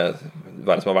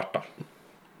været som har vært, da.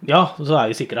 Ja, så er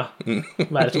vi sikret.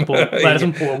 Været som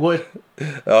pågår.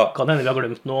 Ja. Kan hende vi har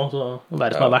glemt noe, så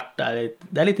været som har vært,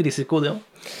 det er litt risiko, det også.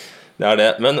 Det er det,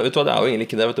 men vet du hva, det er jo egentlig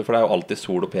ikke det, vet du, for det er jo alltid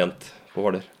sol og pent på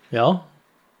Hvaler. Ja.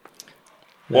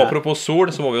 Og apropos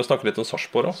sol, så må vi jo snakke litt om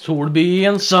Sarpsborg også.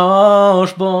 Solbyen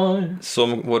Sarpsborg.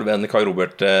 Som vår venn Kai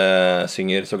Robert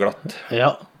synger så glatt.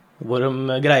 Ja, hvor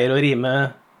de greier å rime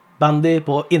bandy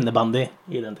på innebandy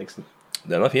i den teksten.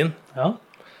 Den er fin. Ja,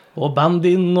 og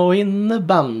bandyen og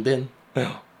innebandyen.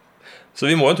 Ja. Så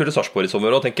vi må jo en tur til Sarpsborg i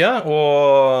sommer også, tenker jeg,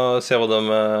 og se hva de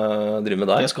driver med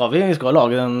der. Det skal vi. Vi skal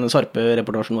lage den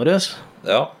Sarpe-reportasjen vår.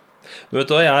 Ja. Men vet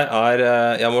du hva,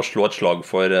 jeg må slå et slag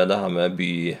for det her med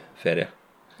byferie.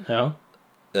 Ja.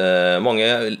 Mange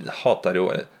hater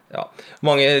jo, ja,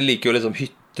 mange liker jo liksom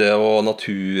hytte og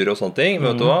natur og sånne ting,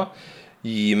 men vet du hva?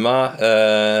 Gi meg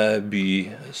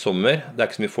bysommer. Det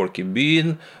er ikke så mye folk i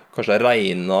byen. Kanskje det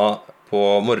regnet på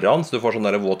morgenen, så du får sånn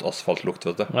der våt asfaltlukt,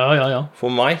 vet du. Ja.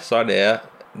 For meg så er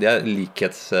det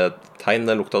likhetstegn,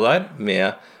 den lukta der,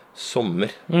 med sommer.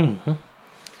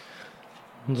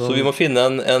 Så vi må finne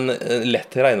en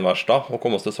lett regnværsdag og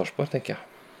komme oss til Sarpsborg, tenker jeg.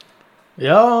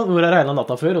 Ja, hvor jeg regnet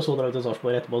natta før, og så drar vi til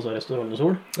Sarpsborg etterpå, og så er det strålende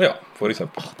sol. Ja, for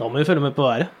eksempel. Da må vi følge med på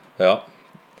været. Ja,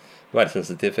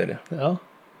 værsensitiv ferie. Ja.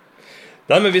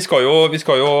 Nei, men vi skal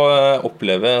jo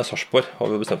oppleve Sarpsborg,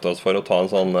 har vi bestemt oss for å ta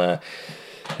en sånn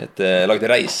lagt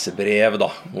reisebrev da,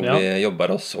 hvor vi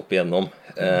jobber oss opp igjennom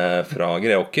fra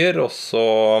Greåker, og så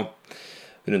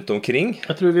rundt omkring.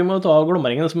 Jeg tror vi må ta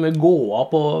Glommeringene som må gå av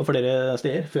på flere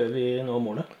steder før vi når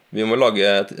målet. Vi må lage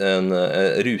en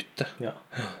rute. Ja.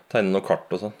 Tegne noen kart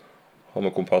og sånn. Ha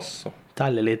med kompass. Og...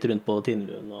 Telle litt rundt på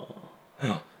Tinnlund og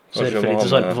surfe litt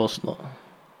til Sarpefossen.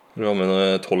 Du har med noe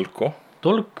tolk også.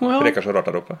 Tolk må vi ha. Det reker så rart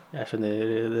der oppe. Jeg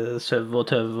skjønner søv og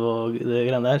tøv og det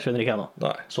greiene der. Skjønner ikke jeg nå.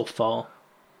 Nei. Soffa og...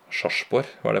 Sarpsborg,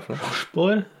 hva er det for noe?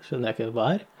 Sarpsborg, skjønner jeg ikke hva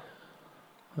er.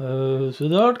 Så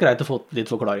det har vært greit å få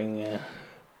litt forklaring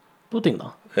på ting da.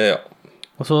 Ja.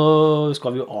 Og så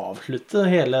skal vi jo avslutte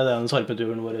hele den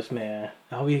Sarpeturen vår med...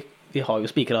 Ja, vi har jo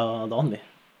spikret dagen, vi.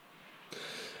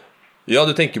 Ja,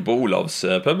 du tenker på Olavs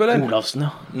pub, eller? Olavsen,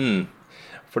 ja.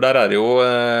 For der er det jo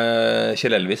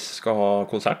Kjell Elvis skal ha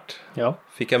konsert. Ja.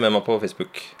 Fikk jeg med meg på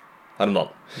Facebook her om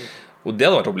dagen. Og det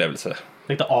hadde vært opplevelse.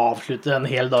 Jeg tenkte å avslutte en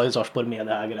hel dag i Sarpsborg med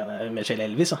det her greiene med Kjell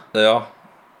Elvis, da. Ja,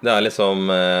 det er liksom...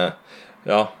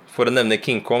 Ja, for å nevne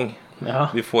King Kong. Ja.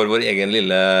 Vi får vår egen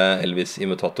lille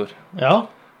Elvis-imitator. Ja.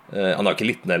 Han er ikke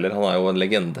liten heller, han er jo en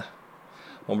legende.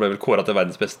 Han ble vel kåret til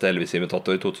verdens beste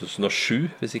Elvis-imitator i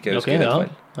 2007, hvis ikke jeg husker helt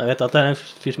feil. Jeg vet at det er en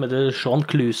fyr som heter Sean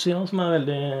Clusey, som er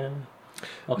veldig...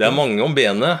 Det er mange om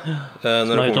benet når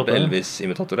det kommer til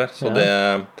Elvis-imitatorer.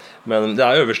 Men det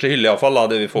er øverste hylle i hvert fall, da,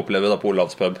 det vi får oppleve da på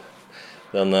Olavs pub.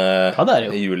 Den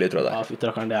i juli, tror jeg det er. Ja,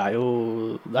 fytterakkeren, det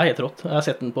er helt rått. Jeg har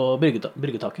sett den på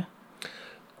Bryggetaket.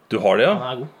 Du har det, ja?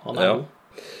 Han er god.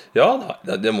 Ja,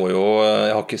 det må jo...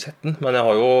 Jeg har ikke sett den, men jeg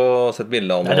har jo sett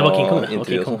bilder av den. Nei, det var King Kong, det.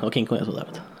 King Kong, jeg så det,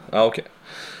 vet du. Ja, ok.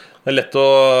 Det er lett å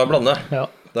blande. Ja.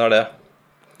 Det er det.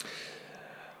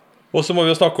 Og så må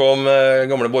vi jo snakke om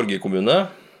gamle Borge kommune.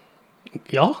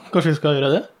 Ja, kanskje vi skal gjøre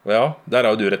det? Ja, der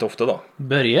er jo du rett ofte, da.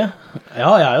 Børje?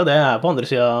 Ja, jeg er jo det. Jeg er på andre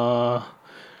siden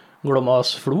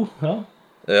Glommas Flo, ja.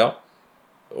 Ja.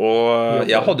 Og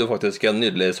jeg hadde jo faktisk en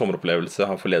nydelig sommeropplevelse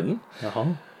her forleden. Jaha.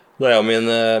 Da jeg og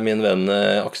min venn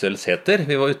Aksel Sæter,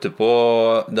 vi var ute på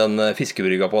den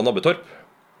fiskebrygga på Nabbetorp.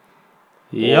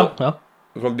 Ja.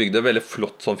 Vi bygde en veldig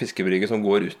flott sånn fiskebrygge som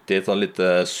går ut i et sånn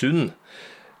lite sund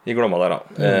i Glomma der da.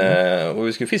 Og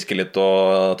vi skulle fiske litt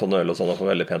og ta noe øl og sånn, og få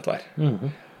veldig pent vær.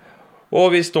 Og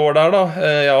vi står der da,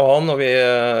 jeg og han, og vi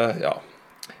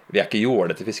er ikke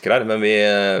jålete fiskere her, men vi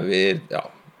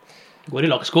går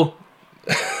i laksko.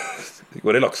 Vi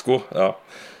går i laksko, ja.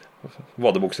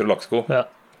 Vadebukser og laksko. Ja.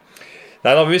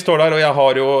 Nei da, vi står der, og jeg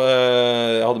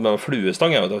hadde med meg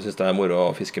fluestang. Jeg synes det er moro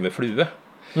å fiske med flue.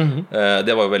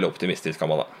 Det var jo veldig optimistisk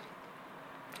av meg da.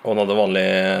 Og han hadde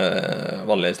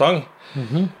vanlig stang.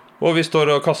 Og vi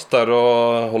står og kaster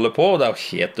og holder på, og det er jo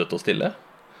helt dødt og stille.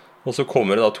 Og så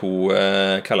kommer det da 2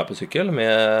 kaller på sykkel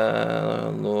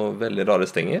med noen veldig rare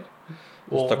stenger.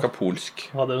 Og snakker polsk.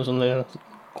 Hadde de sånne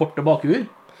korte bakuer?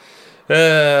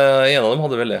 En av dem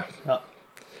hadde vel det. Ja.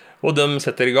 Og de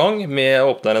setter i gang med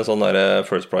å åpne en sånn der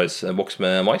First Price-boks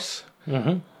med mais.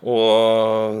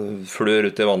 Og flør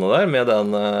ut i vannet der med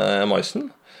den maisen.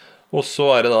 Og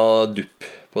så er det da dupp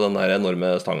på den der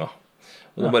enorme stanga.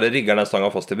 Og de bare rigger den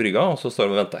stanga fast i brygga, og så står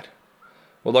de og venter.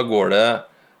 Og da går det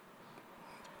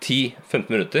 10-15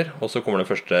 minutter, og så kommer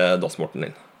den første dassmorten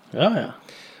inn. Ja.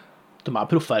 De er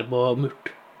proffer på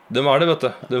murt. De er det, vet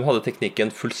du. De hadde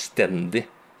teknikken fullstendig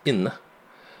inne.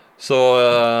 Så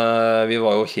vi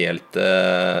var jo helt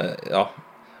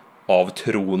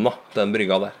avtrona den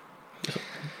brygga der.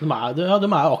 De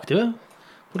er aktive.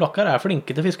 Polakker er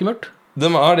flinke til fiskemurt. De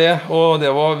er det, og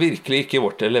det var virkelig ikke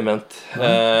vårt element.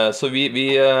 Så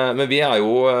men vi er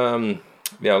jo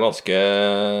Vi er ganske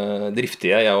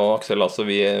driftige, jeg og Aksel. Altså,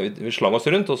 vi slang oss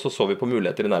rundt, og så vi på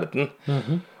muligheter i nærheten.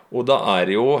 Og da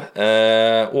det jo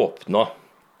åpna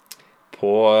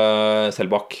på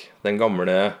Selbakk, den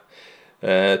gamle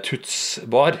Tuts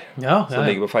bar, som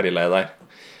ligger på ferjeleiet der.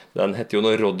 Den heter jo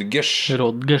noe Rodgers.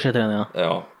 Rodgers heter den,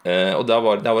 ja. Og det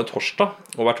var en torsdag,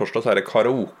 og hver torsdag så det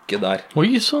karaoke der.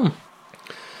 Oi, sånn.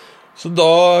 Så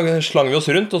da slang vi oss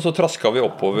rundt, og så trasket vi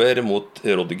oppover mot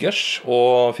Rodgers,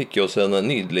 og fikk oss en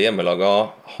nydelig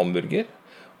hjemmelaget hamburger,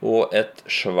 og et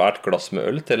svært glass med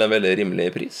øl til en veldig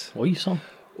rimelig pris. Oi, sånn.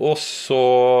 Og så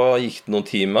gikk det noen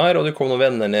timer, og det kom noen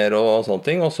venner ned og sånne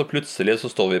ting, og så plutselig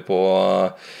så står vi på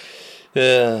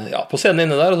scenen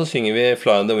inne der, og så synger vi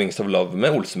Fly on the Wings of Love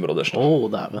med Olsen Brothers.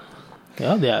 Dæven.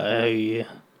 Ja, det høy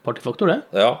partyfaktor, det.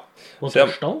 Ja. Og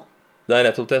torsdag. Det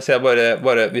nettopp det, så jeg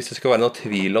bare hvis det skal være noe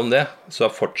tvil om det, så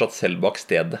fortsatt Selbakk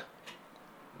stedet.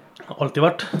 Alltid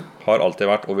vært. Har alltid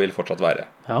vært, og vil fortsatt være.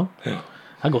 Ja,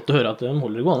 det godt å høre at de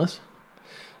holder det gående.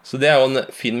 Så det jo en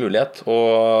fin mulighet,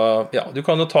 og ja, du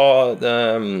kan jo ta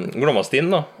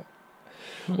Glommastien da,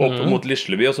 opp mot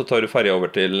Lisleby, og så tar du ferja over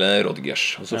til Rodgers,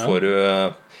 og så får du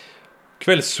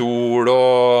kveldssol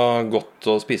og godt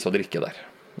å spise og drikke der.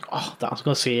 Der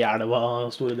skal se elva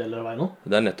store deler av veien nå.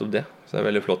 Det nettopp det, så det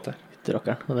veldig flott der.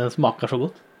 Og den smaker så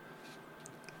godt.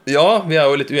 Ja, vi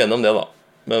jo litt uenige om det da,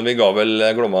 men vi ga vel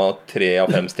Glomma 3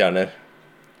 av 5 stjerner.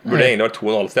 Burde egentlig vært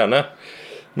 2,5 stjerner,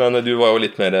 men du var jo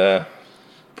litt mer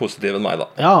positiv enn meg da.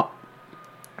 Ja.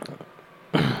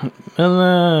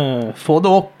 Men få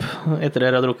det opp etter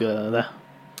dere har drukket det.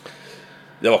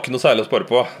 Det var ikke noe særlig å spare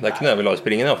på. Det ikke noe jeg vil ha i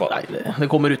springen i hvert fall. Nei,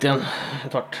 det kommer ut igjen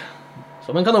etter hvert.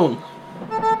 Som en kanon.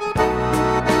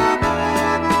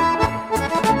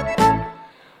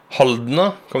 Halden da?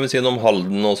 Kan vi si noe om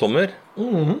Halden og sommer?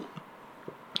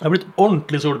 Jeg har blitt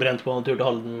ordentlig solbrent på en tur til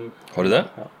Halden. Har du det?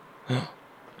 Ja.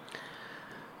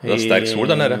 Det sterk sol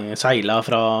der nede. Seilet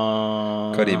fra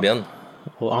Karibien.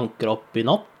 Og anker opp i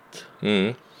natt.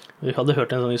 Vi hadde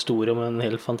hørt en sånn historie om en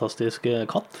helt fantastisk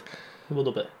katt. Vi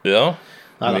bodde oppe der. Ja,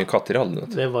 mye katter i Halden.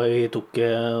 Det var vi tok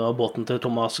båten til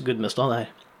Thomas Gudmestad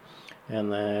der.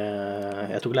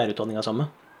 Jeg tok lærerutdanninga sammen.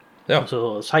 Ja.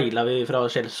 Så seilet vi fra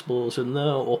Kjelsbosundet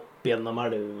og opp gjennom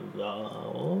elva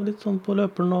og litt sånn på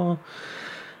løperen og...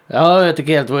 Ja, jeg vet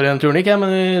ikke helt hvor en turen gikk,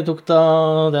 men vi tok da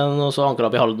den, og så ankret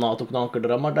opp i Halden og tok noen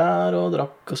ankerdrammer der og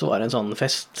drakk, og så var det en sånn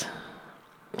fest.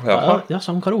 Ja,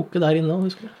 sang karaoke der inne,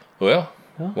 husker jeg. Ja.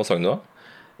 Hva sang du da?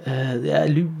 Det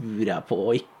lurer jeg på,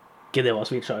 ikke det var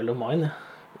Sweet Child of Mine.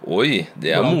 Oi,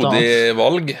 det modig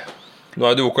valg.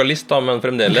 Nå du vokalist da, men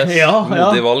fremdeles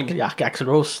modig valg. Jeg ikke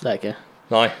Axl Rose, det jeg ikke.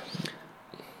 Nei.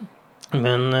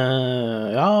 Men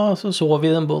så vi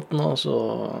den båten, og så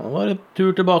var det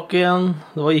tur tilbake igjen.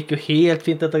 Det gikk jo helt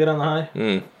fint dette greiene her.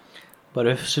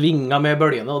 Bare svinga med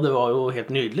bølgene, og det var jo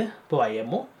helt nydelig på vei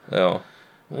hjem også. Ja.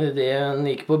 Men det den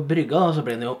gikk på brygga, så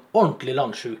ble den jo ordentlig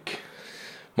landsjuk.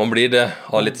 Man blir det,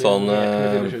 har litt sånn...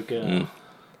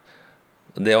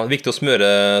 Det viktig å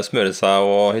smøre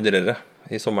seg og hydrere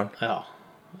i sommeren. Ja,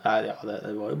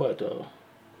 det var jo bare til å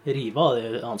rive av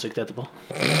det ansiktet etterpå.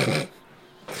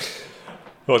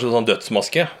 Det var sånn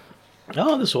dødsmaske. Ja,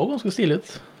 det så ganske stilig ut.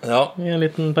 Ja. I en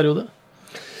liten periode.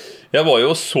 Jeg var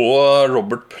jo så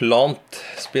Robert Plant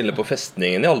spille på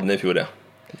festningen i Halden i fjor.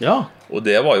 Ja. Og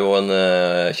det var jo en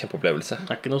kjempeopplevelse.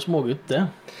 Det ikke noe smågutt, det.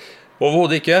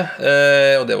 Overhodet ikke.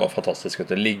 Og det var fantastisk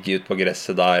å ligge ut på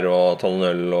gresset der og ta noen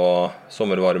øl og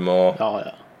sommervarme.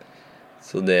 Ja.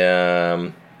 Så det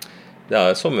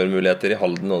sommermuligheter i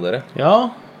Halden nå, dere.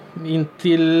 Ja,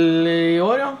 inntil i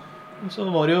år, ja. Så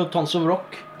var det jo Tons of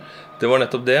Rock. Det var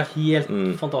nettopp det. Helt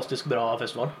fantastisk bra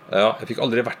festival. Ja, jeg fikk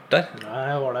aldri vært der. Nei,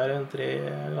 jeg var der 3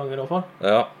 ganger i hvert fall.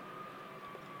 Ja.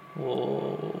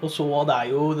 Og så det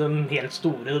jo de helt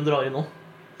store de drar i nå.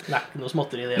 Det ikke noe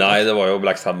småtteri i det. Nei, det var jo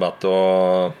Black Sabbath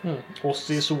og...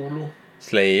 Ozzy Solo.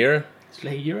 Slayer.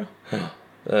 Ja.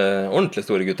 Ordentlig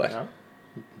store gutter. Ja.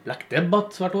 Black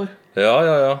Debbath hvert år.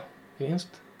 Ja.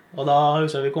 Finst. Og da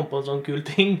husker vi kom på en sånn kul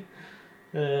ting.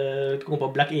 Vi kom på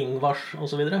Black Ingvars og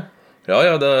så videre. Ja,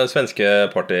 det svenske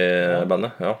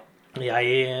partybandet, ja.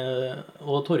 Jeg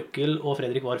og Torkel og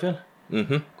Fredrik Warfjell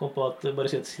kom på at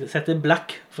bare sette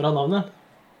Black fra navnet,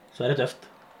 så det tøft.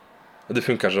 Det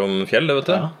funker som fjell, det,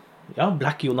 vet du. Ja,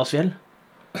 Black Jonas Fjell.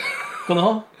 Kan du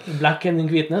ha? Black Henning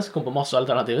Kvitnes, kom på masse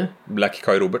alternativer. Black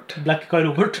Kai Robert. Black Kai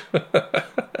Robert.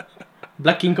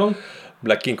 Black King Kong.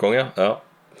 Black King Kong, ja.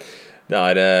 Det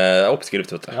er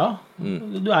oppskrift, vet du. Ja,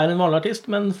 du en vanlig artist,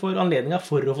 men for anledningen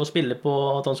for å få spille på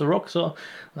Tons of Rock, så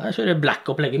jeg kjører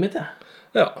Black-opplegget mitt,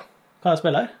 Ja. Kan jeg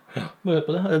spille her? Ja. Bare hør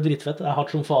på det, det dritfett, det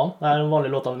hardt som faen. Det den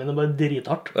vanlige låtene mine, bare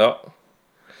drithardt. Ja.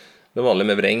 Det vanlige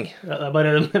med vreng. Ja, det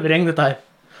bare vreng dette her.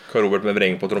 Karl Robert med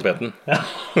vreng på trompeten. Ja.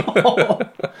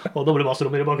 Og doble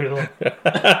bassrommer i bakgrunnen.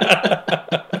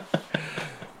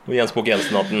 Og Jens Bukk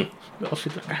Jensen-hatten. Ja,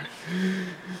 shit,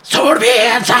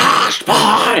 Solvin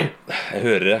Sarpsborg! Jeg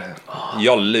hører det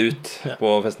jalle ut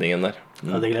på festningen der.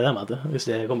 Ja, det gleder jeg meg til, hvis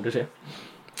det kommer til å skje.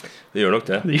 Det gjør nok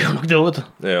det. Det gjør nok det også, vet du.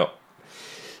 Ja.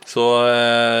 Så,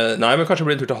 nei, men kanskje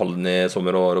blir en tur til Halden i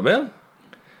sommer og Robin?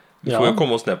 Vi får jo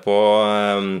komme oss ned på...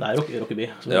 det Rockeby,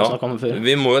 som vi snakket om før.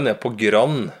 Vi må jo ned på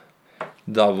Gran,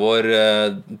 der hvor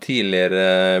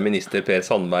tidligere minister Per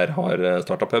Sandberg har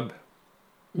startet pub.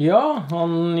 Ja,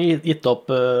 han gitt opp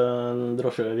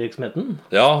drosjevirksomheten.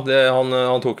 Ja,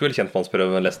 han tok vel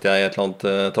kjentmannsprøven, leste jeg i et eller annet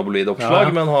tabloid oppslag,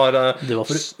 men har... Det var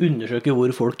for å undersøke hvor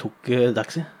folk tok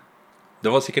taxi. Det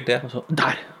var sikkert det. Altså,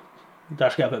 der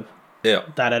skal jeg pub. Ja.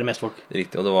 Der det mest folk.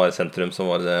 Riktig, og det var sentrum som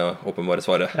var det åpenbare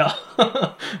svaret. Ja,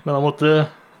 men han måtte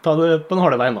ta det på den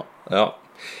harde veien da. Ja,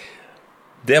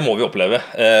 det må vi oppleve.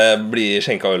 Bli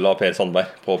skjenket øl av Per Sandberg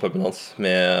på puben hans,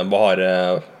 med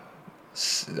bare,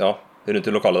 rundt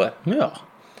i lokalet der. Ja,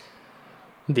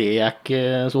 det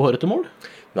ikke så hårete mål.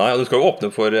 Nei, og du skal jo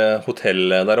åpne for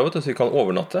hotell der også, så vi kan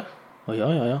overnatte.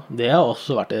 Ja. Det har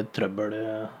også vært et trøbbel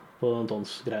på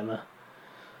Tons-greiene.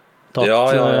 Tatt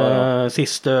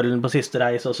siste ølen på siste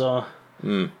reis, og så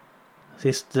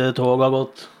siste tog har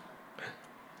gått.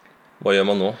 Hva gjør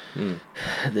man nå?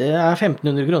 Det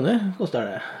 1500 kroner, koster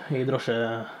det i drosje.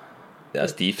 Det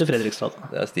stivt. Til Fredrikstad.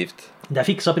 Det stivt. Det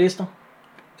fiksa pris, da.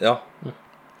 Ja.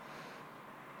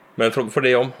 Men for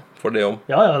det om.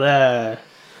 Ja,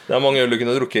 det mange øl du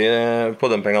kunne drukke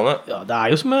på den pengene. Ja, det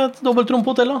jo som et dobbeltrom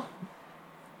på hotell, da.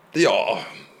 Ja,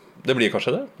 det blir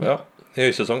kanskje det. Ja, i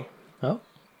høysesong. Ja.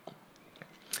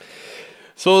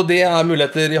 Så det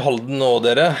muligheter i Halden nå,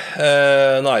 dere.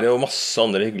 Nå det jo masse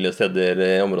andre hyggelige steder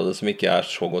i området som ikke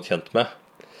så godt kjent med.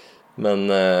 Men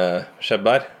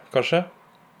Skjebberg, kanskje?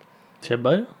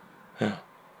 Skjebberg? Ja.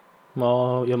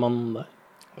 Hva gjør man der?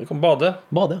 Vi kan bade.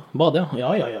 Bade,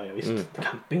 ja. Ja, visst.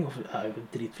 Camping, det jo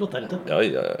dritflott der, vet du. Ja.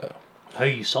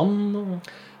 Høysand.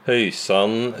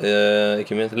 Høysand,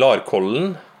 ikke minst.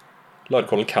 Larkollen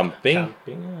camping.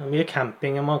 Mye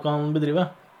camping man kan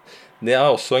bedrive. Det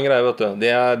også en greie, vet du.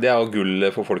 Det jo gull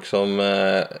for folk som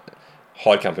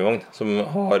har campingvogn, som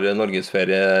har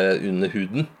norgesferie under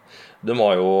huden. De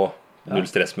har jo null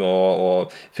stress med å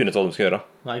finne ut hva de skal gjøre.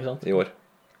 Nei, ikke sant? I år.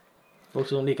 Folk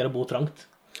som liker å bo trangt.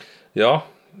 Ja,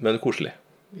 men koselig.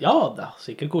 Ja, det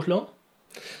sikkert koselig også.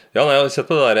 Ja, nei, jeg har sett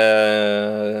på det der,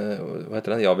 hva heter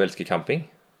det? Ja, vi elsker camping.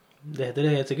 Det heter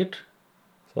det helt sikkert.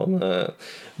 Sånn,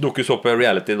 dukkes opp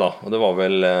reality da. Og det var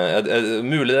vel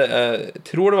mulig, jeg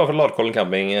tror det var fra Larkollen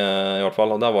camping i hvert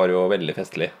fall. Og der var det jo veldig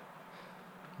festlig.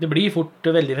 Det blir fort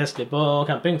veldig festlig på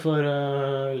camping, for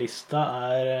lista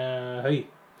høy.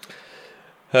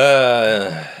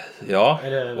 Ja,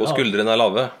 og skuldrene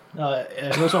lave. Ja,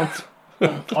 noe sånt.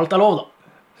 Alt lov da.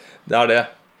 Det det.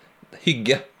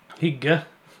 Hygge.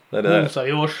 Det det.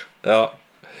 Mosag i års. Ja.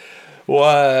 Og,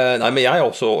 nei, men jeg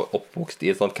også oppvokst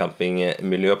i et sånt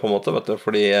campingmiljø på en måte, vet du,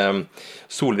 fordi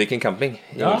Solviken camping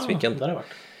i Olsviken, der har jeg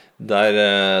vært.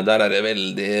 Der det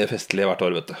veldig festlig hvert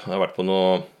år, vet du. Jeg har vært på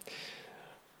noe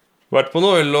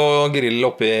øl og grill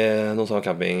oppi noen sånn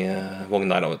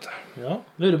campingvogn der, vet du. Ja,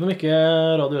 lurer på om ikke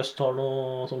Radio Øst har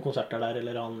noen sånne konserter der,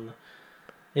 eller han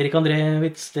Erik André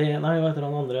Hvitsten, nei, hva heter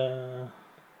han andre?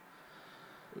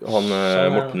 Han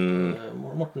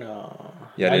Morten, ja.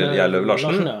 Gjerløv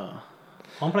Larsen? Ja.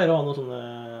 Han pleier å ha noen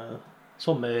sånne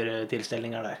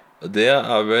sommertilstelninger der. Det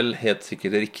vel helt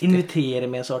sikkert riktig. Inviterer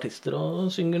med seg artister og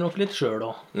synger nok litt selv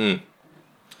også.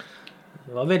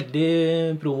 Det var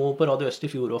veldig promo på Radio Øst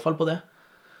i fjor i hvert fall på det.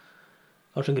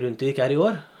 Kanskje en grunn til det ikke i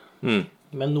år.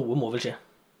 Men noe må vel skje.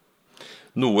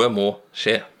 Noe må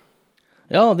skje.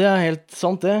 Ja, det helt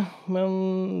sant det.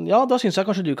 Men ja, da synes jeg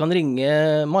kanskje du kan ringe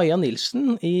Maja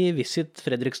Nilsen i Visit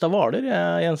Fredrikstad Hvaler,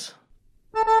 Jens.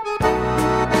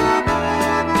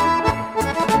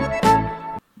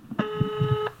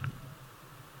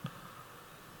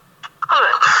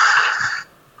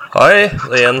 Hei,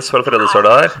 det Jens fra Fredrikstad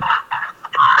her.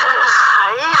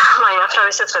 Hei, Maja fra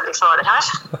Visit Fredrikstad Hvaler her.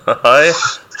 Hei,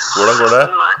 hvordan går det?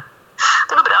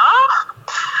 Det går bra.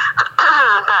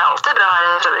 Det alltid bra her i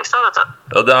Fredrikstad, vet du.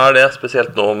 Ja, det det,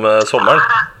 spesielt nå med sommeren.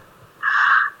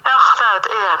 Ja, det jo et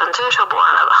eventyr å bo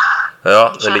her nede. Ja,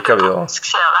 det liker vi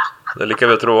også. Det liker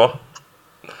vi å tro også.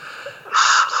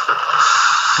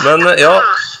 Men ja,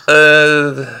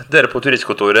 dere på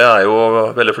turistkontoret jo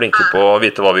veldig flinke på å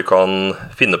vite hva vi kan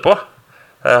finne på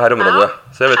her i området.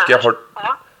 Så jeg vet ikke,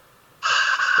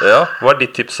 ja, hva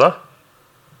ditt tips da?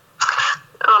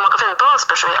 Hva man kan finne på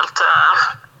spørs jo helt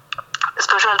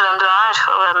hvem du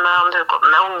bestemme om du kommer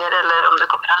med unger eller om du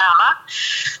kommer alene.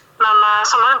 Men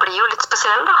sommeren blir jo litt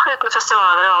spesiell da, uten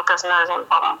festivaler og alt det som sånn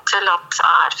vant til at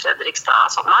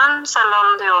Fredrikstad-sommeren, selv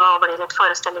om det jo nå blir litt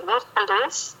forestillinger,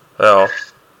 heldigvis. Ja.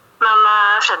 Men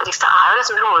Fredrikstad jo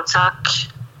liksom i hovedsak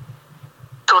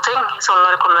 2 ting, sånn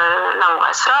når det kommer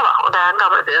langveis fra da, og det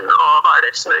Gamlebyen og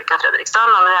Hvaler som ikke Fredrikstad,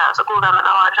 men vi så gode venner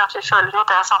av Hvaler at vi føler at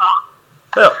det samme.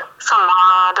 Ja. Samme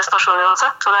destinasjon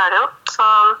uansett, og det det jo. Så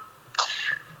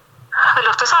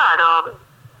veldig ofte så det å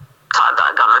ta en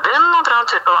dag Gamlebyen og dra en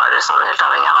tur på Hvaler, sånn helt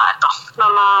avhengig av vær da.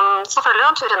 Men selvfølgelig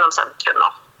en tur innom sentrum nå.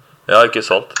 Ja, ikke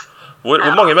sant. Hvor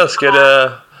mange mennesker,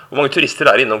 hvor mange turister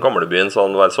innom Gamlebyen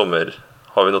sånn hver sommer?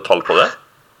 Har vi noe tall på det?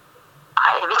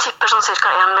 Nei, vi tipper sånn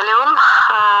cirka 1 million.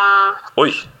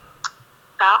 Oi.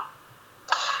 Ja,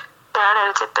 det det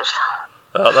vi tipper.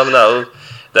 Ja, nei, men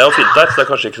det jo fint der, så det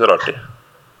kanskje ikke så rart i.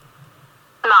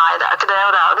 Nei, det ikke det,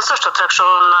 og det jo den største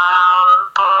attraksjonen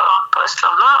på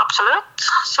Østlandet, absolutt.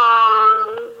 Så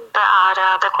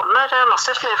det kommer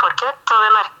massivt mye folk hit, og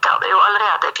vi merket det jo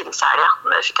allerede i pinsehelga.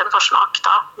 Vi fikk en forsmak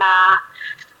da, med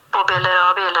bobiler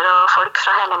og biler og folk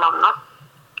fra hele landet.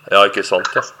 Ja, ikke sant,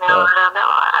 ja.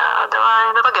 Det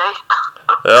var gøy.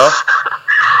 Ja.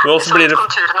 Men også blir det...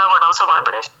 konturene og hvordan sommeren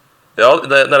blir. Ja,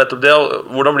 det nettopp det.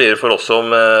 Hvordan blir det for oss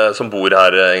som bor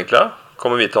her, egentlig?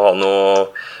 Kommer vi til å ha noe...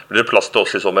 Blir det plass til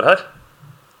oss i sommer her?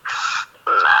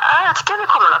 Nei, jeg vet ikke. Vi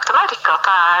kommer nok til å merke at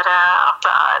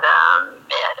det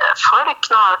mer folk.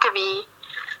 Nå har jo ikke vi...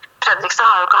 Fredrikstad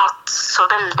har jo ikke hatt så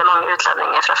veldig mange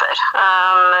utlendinger fra før.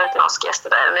 Utenlandske gjester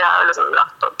der. Vi har jo liksom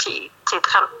lagt på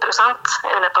 10-15%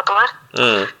 i løpet av et år.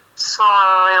 Så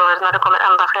i år når det kommer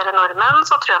enda flere nordmenn,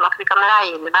 så tror jeg nok vi kan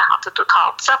regne med at det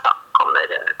totalt sett da,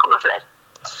 kommer flere.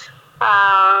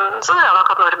 Så tror jeg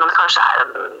nok at nordmenn kanskje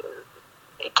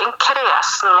ikke en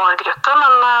kresen målgruppe,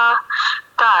 men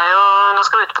det jo, nå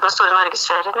skal vi ut på den store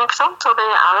Norgesferien, ikke sant? Og det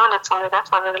jo litt sånn vi vet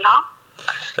hva vi vil ha.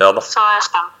 Ja da. Så jeg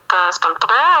spent på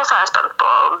det, og så jeg spent på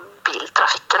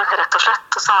biltrafikken, rett og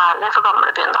slett, og særlig for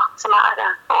Gamlebyen da, som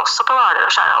også på Hvaler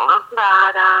og Skjærhalden. Det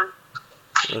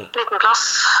liten plass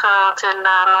til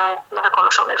når det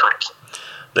kommer så mye folk.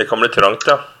 Det kan bli trangt,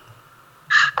 ja.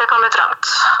 Det kan bli trangt,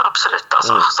 absolutt.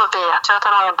 Altså. Så vet vi at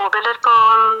det mange bobiler på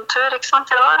tur, ikke sant,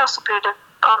 i år, og så blir det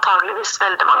antageligvis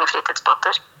veldig mange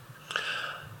fritidsbåter.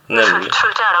 Nemlig.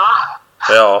 Fullt i elva.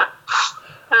 Ja.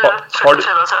 Fullt i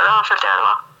Fredagsøra, fullt i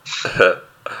elva.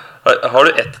 Har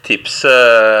du et tips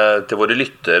til våre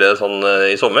lyttere sånn,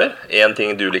 i sommer? En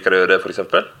ting du liker å gjøre, for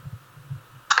eksempel?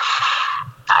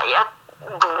 Nei, jeg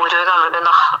bor jo i Gamlebyen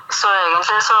da, så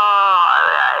egentlig så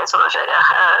jeg i sommerferie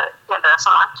hele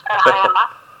sommeren her hjemme.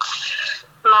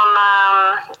 Men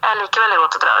jeg liker veldig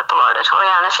godt å dra ut på Hvaler, og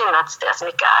gjerne finne et sted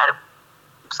som ikke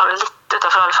sånn litt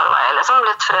utenfor allfarvei, liksom,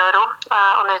 litt fred og ro,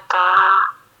 og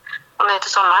nyte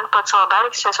sommeren på et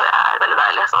svaberg, synes jeg veldig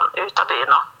deilig, sånn ut av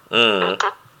byen og ut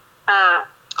dit.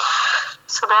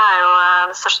 Så det jo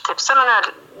det største tipset, men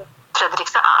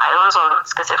Fredrikstad jo en sånn,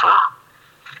 skal jeg si for noe,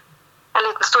 en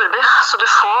liten storby, så du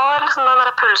får liksom den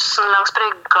der pulsen langs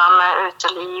brygga med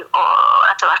uteliv, og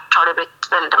etter hvert har det blitt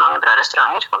veldig mange bra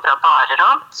restauranter og bra barer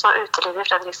også, så uteliv i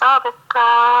Fredrikstad har blitt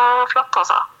flott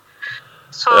altså.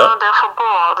 Så det å få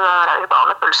både den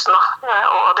urbane pulsen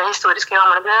og det historiske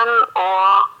Gamlebyen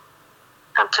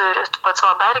og en tur ut på et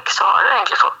svaberg, så har du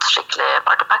egentlig fått skikkelig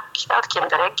partypack. Det et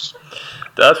kinderegg.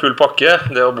 Det full pakke,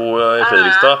 det å bo i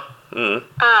Fredrikstad.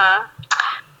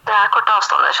 Det korte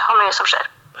avstander, og mye som skjer.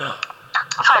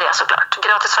 Ferie så klart,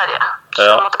 gratis ferie.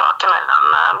 Frem og tilbake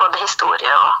mellom både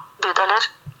historie og bydeler.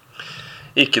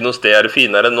 Ikke noe sted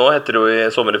finere enn nå, heter det jo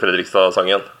i Sommer i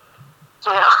Fredrikstad-sangen.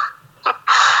 Ja,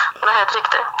 det helt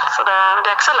riktig. Så vi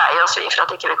ikke så lei oss for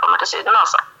at ikke vi kommer til syden,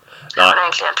 altså. Det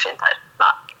egentlig helt fint her.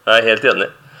 Nei. Jeg helt enig.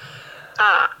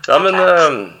 Ja, men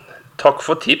takk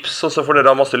for tips, og så får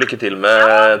dere ha masse lykke til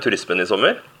med turismen i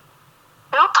sommer.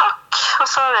 Jo, takk. Og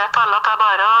så vet alle at det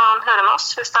bare å høre med oss.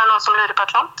 Hvis det noen som lurer på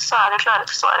et eller annet, så vi klare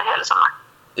til å svare hele sommeren.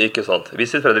 Ikke sant.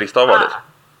 Visit Fredrikstad og Hvaler.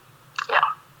 Ja,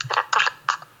 rett og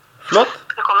slett. Flott.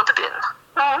 Velkommen til byen.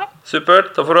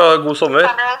 Supert. Da får du ha god sommer.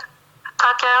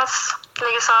 Takk, Jens.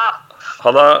 Likeså. Ha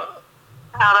det.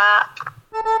 Ha det.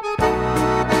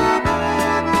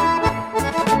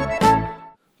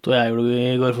 Så jeg gjorde det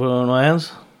i går for noe, Jens.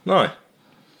 Nei.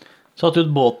 Satt ut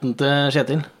båten til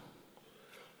Kjetil.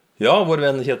 Ja, vår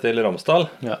venn Kjetil Ramsdal.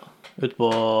 Ja, ut på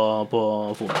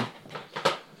foten.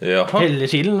 Jaha.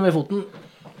 Hellekilen ved foten.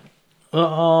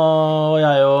 Og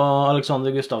jeg og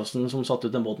Alexander Gustavsen som satt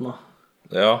ut den båten da.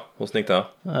 Ja, hvordan gikk det?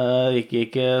 Det gikk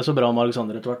ikke så bra med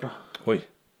Alexander etter hvert da. Oi.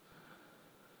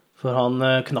 For han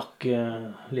knakk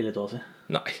lille tåa si.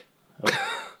 Nei.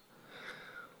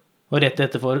 Og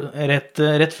rett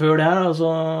før det her,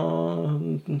 så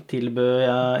tilbød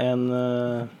jeg en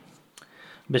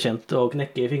bekjent å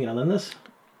knekke i fingrene hennes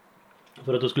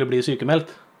for at hun skulle bli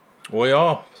sykemeldt.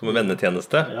 Ja, som en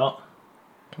vennetjeneste. Ja.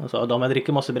 Og sa, da må jeg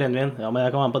drikke masse brennvin. Ja, men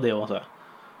jeg kan være med på det også, sa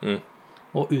jeg.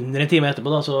 Og under en time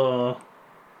etterpå da,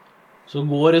 så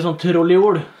går det sånn troll i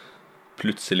jord.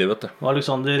 Plutselig, vet du. Og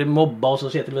Alexander mobba, og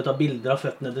så Kjetil vil ta bilder av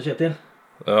føttene til Kjetil.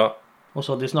 Ja. Og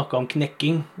så hadde de snakket om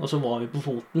knekking, og så var vi på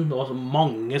foten. Det var så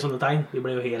mange sånne tegn. Vi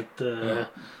ble jo helt...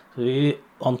 Så vi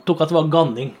antok at det var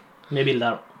ganning med bildet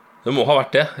her. Det må ha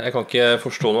vært det. Jeg kan ikke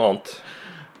forstå noe annet.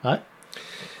 Nei.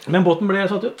 Men båten ble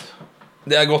satt ut.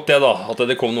 Det er godt det da, at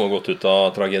det kom noe godt ut av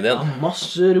tragedien. Ja,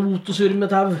 masse rot og surr med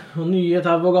tau. Og nye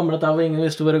tau og gamle tau. Og ingen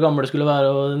visste hvor det gamle skulle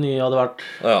være, og det nye hadde vært.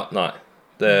 Ja, nei.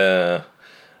 Det er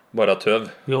bare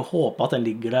tøv. Vi håper at den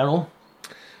ligger der nå.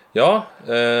 Ja,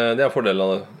 det er fordelen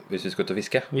av det hvis vi skal ut og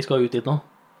fiske. Vi skal ut dit nå.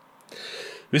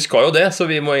 Vi skal jo det, så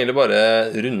vi må egentlig bare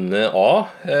runde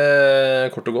av,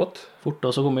 kort og godt. Fort,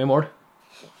 og så kommer vi i mål.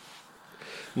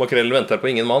 Makrellen venter på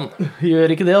ingen mann.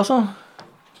 Gjør ikke det, altså.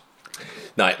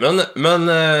 Nei, men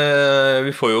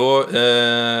vi får jo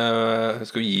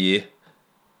skal vi gi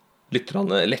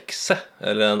lytterne lekse,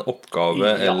 eller en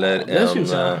oppgave, ja, eller det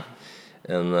synes jeg.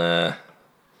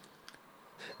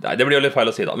 Nei, det blir jo litt feil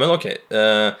å si da, men ok.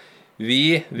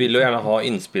 Vi vil jo gjerne ha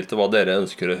innspill til hva dere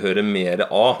ønsker å høre mer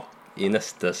av i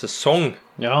neste sesong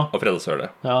av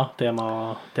Fredagshølet. Ja,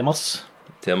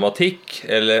 tematikk,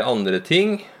 eller andre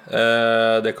ting.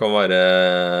 Det kan være,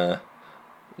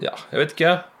 ja, jeg vet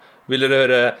ikke. Vil dere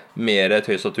høre mer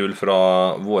tøys og tull fra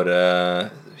våre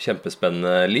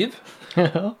kjempespennende liv?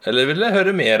 Eller vil dere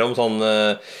høre mer om sånn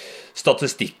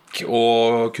statistikk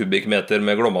og kubikkmeter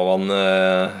med Glommavann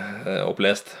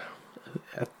opplest?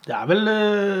 Det er vel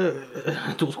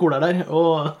 2 skoler der,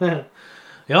 og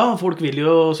ja, folk vil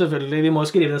jo selvfølgelig, vi må jo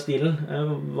skrive den stilen.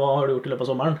 Hva har du gjort i løpet av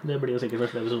sommeren? Det blir jo sikkert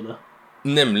første episode.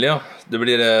 Nemlig, ja. Det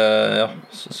blir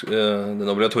den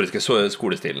obligatoriske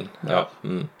skolestilen. Ja.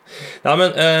 Nei, men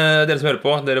dere som hører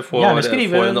på, dere får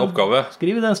en oppgave.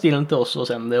 Skriv den stilen til oss og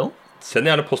send det også. Send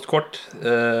gjerne postkort,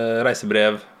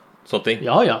 reisebrev, sånne ting.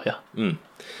 Ja.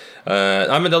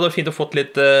 Nei, men det hadde vært fint å få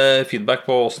litt feedback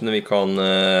på hvordan vi kan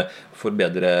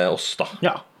forbedre oss da.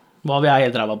 Ja, hva vi er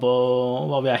helt ræva på, og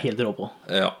hva vi er helt rå på.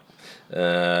 Ja,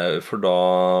 for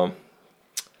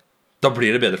da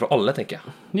blir det bedre for alle, tenker jeg.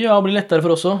 Ja, det blir lettere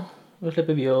for oss også. Da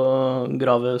slipper vi å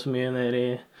grave så mye ned i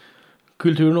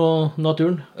kulturen og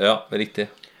naturen. Ja, riktig.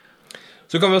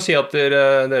 Så kan vi jo si at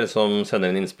dere som sender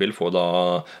en innspill får da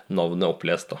navnet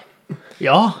opplest da.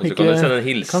 Ja, og så kan dere sende en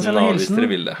hilsen hvis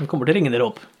dere vil det. Vi kommer til å ringe dere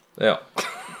opp. Ja.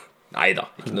 Neida,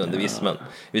 ikke nødvendigvis, men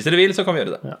hvis dere vil så kan vi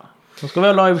gjøre det. Ja. Så skal vi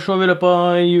ha liveshow i løpet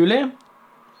av juli.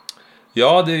 Ja,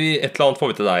 et eller annet får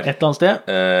vi til der. Et eller annet sted.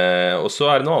 Og så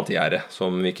er det noe annet i gjerdet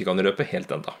som vi ikke kan røpe helt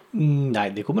enda. Nei,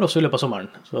 det kommer også i løpet av sommeren.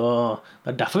 Så det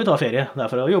er derfor vi tar ferie. Det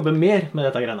er for å jobbe mer med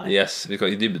dette greiene her. Yes, vi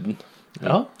skal i dybden.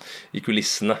 Ja. I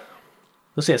kulissene.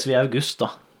 Så ses vi i august da.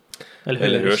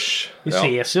 Eller hørs. Vi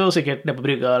ses jo sikkert nede på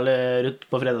brygga, eller ut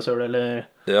på Fredagshølet, eller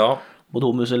på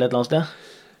Domus, eller et eller annet sted.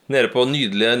 Nede på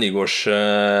nydelige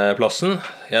Nygårdsplassen.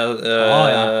 Jeg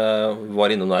var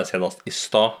innom der senest i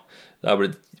stad. Det har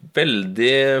blitt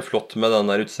veldig flott med den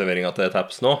der uteserveringen til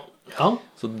Taps nå. Ja.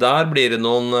 Så der blir det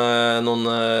noen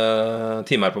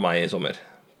timer på meg i sommer.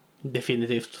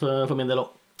 Definitivt for min del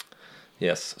også.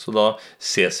 Yes, så da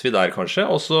ses vi der kanskje,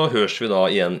 og så høres vi da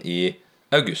igjen i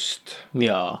august.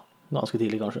 Ja, ganske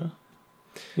tidlig kanskje.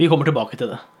 Vi kommer tilbake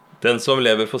til det. Den som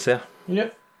lever får se. Ja.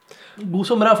 God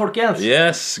sommer, folkens.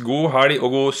 Yes, god helg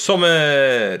og god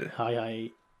sommer.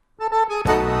 Hei.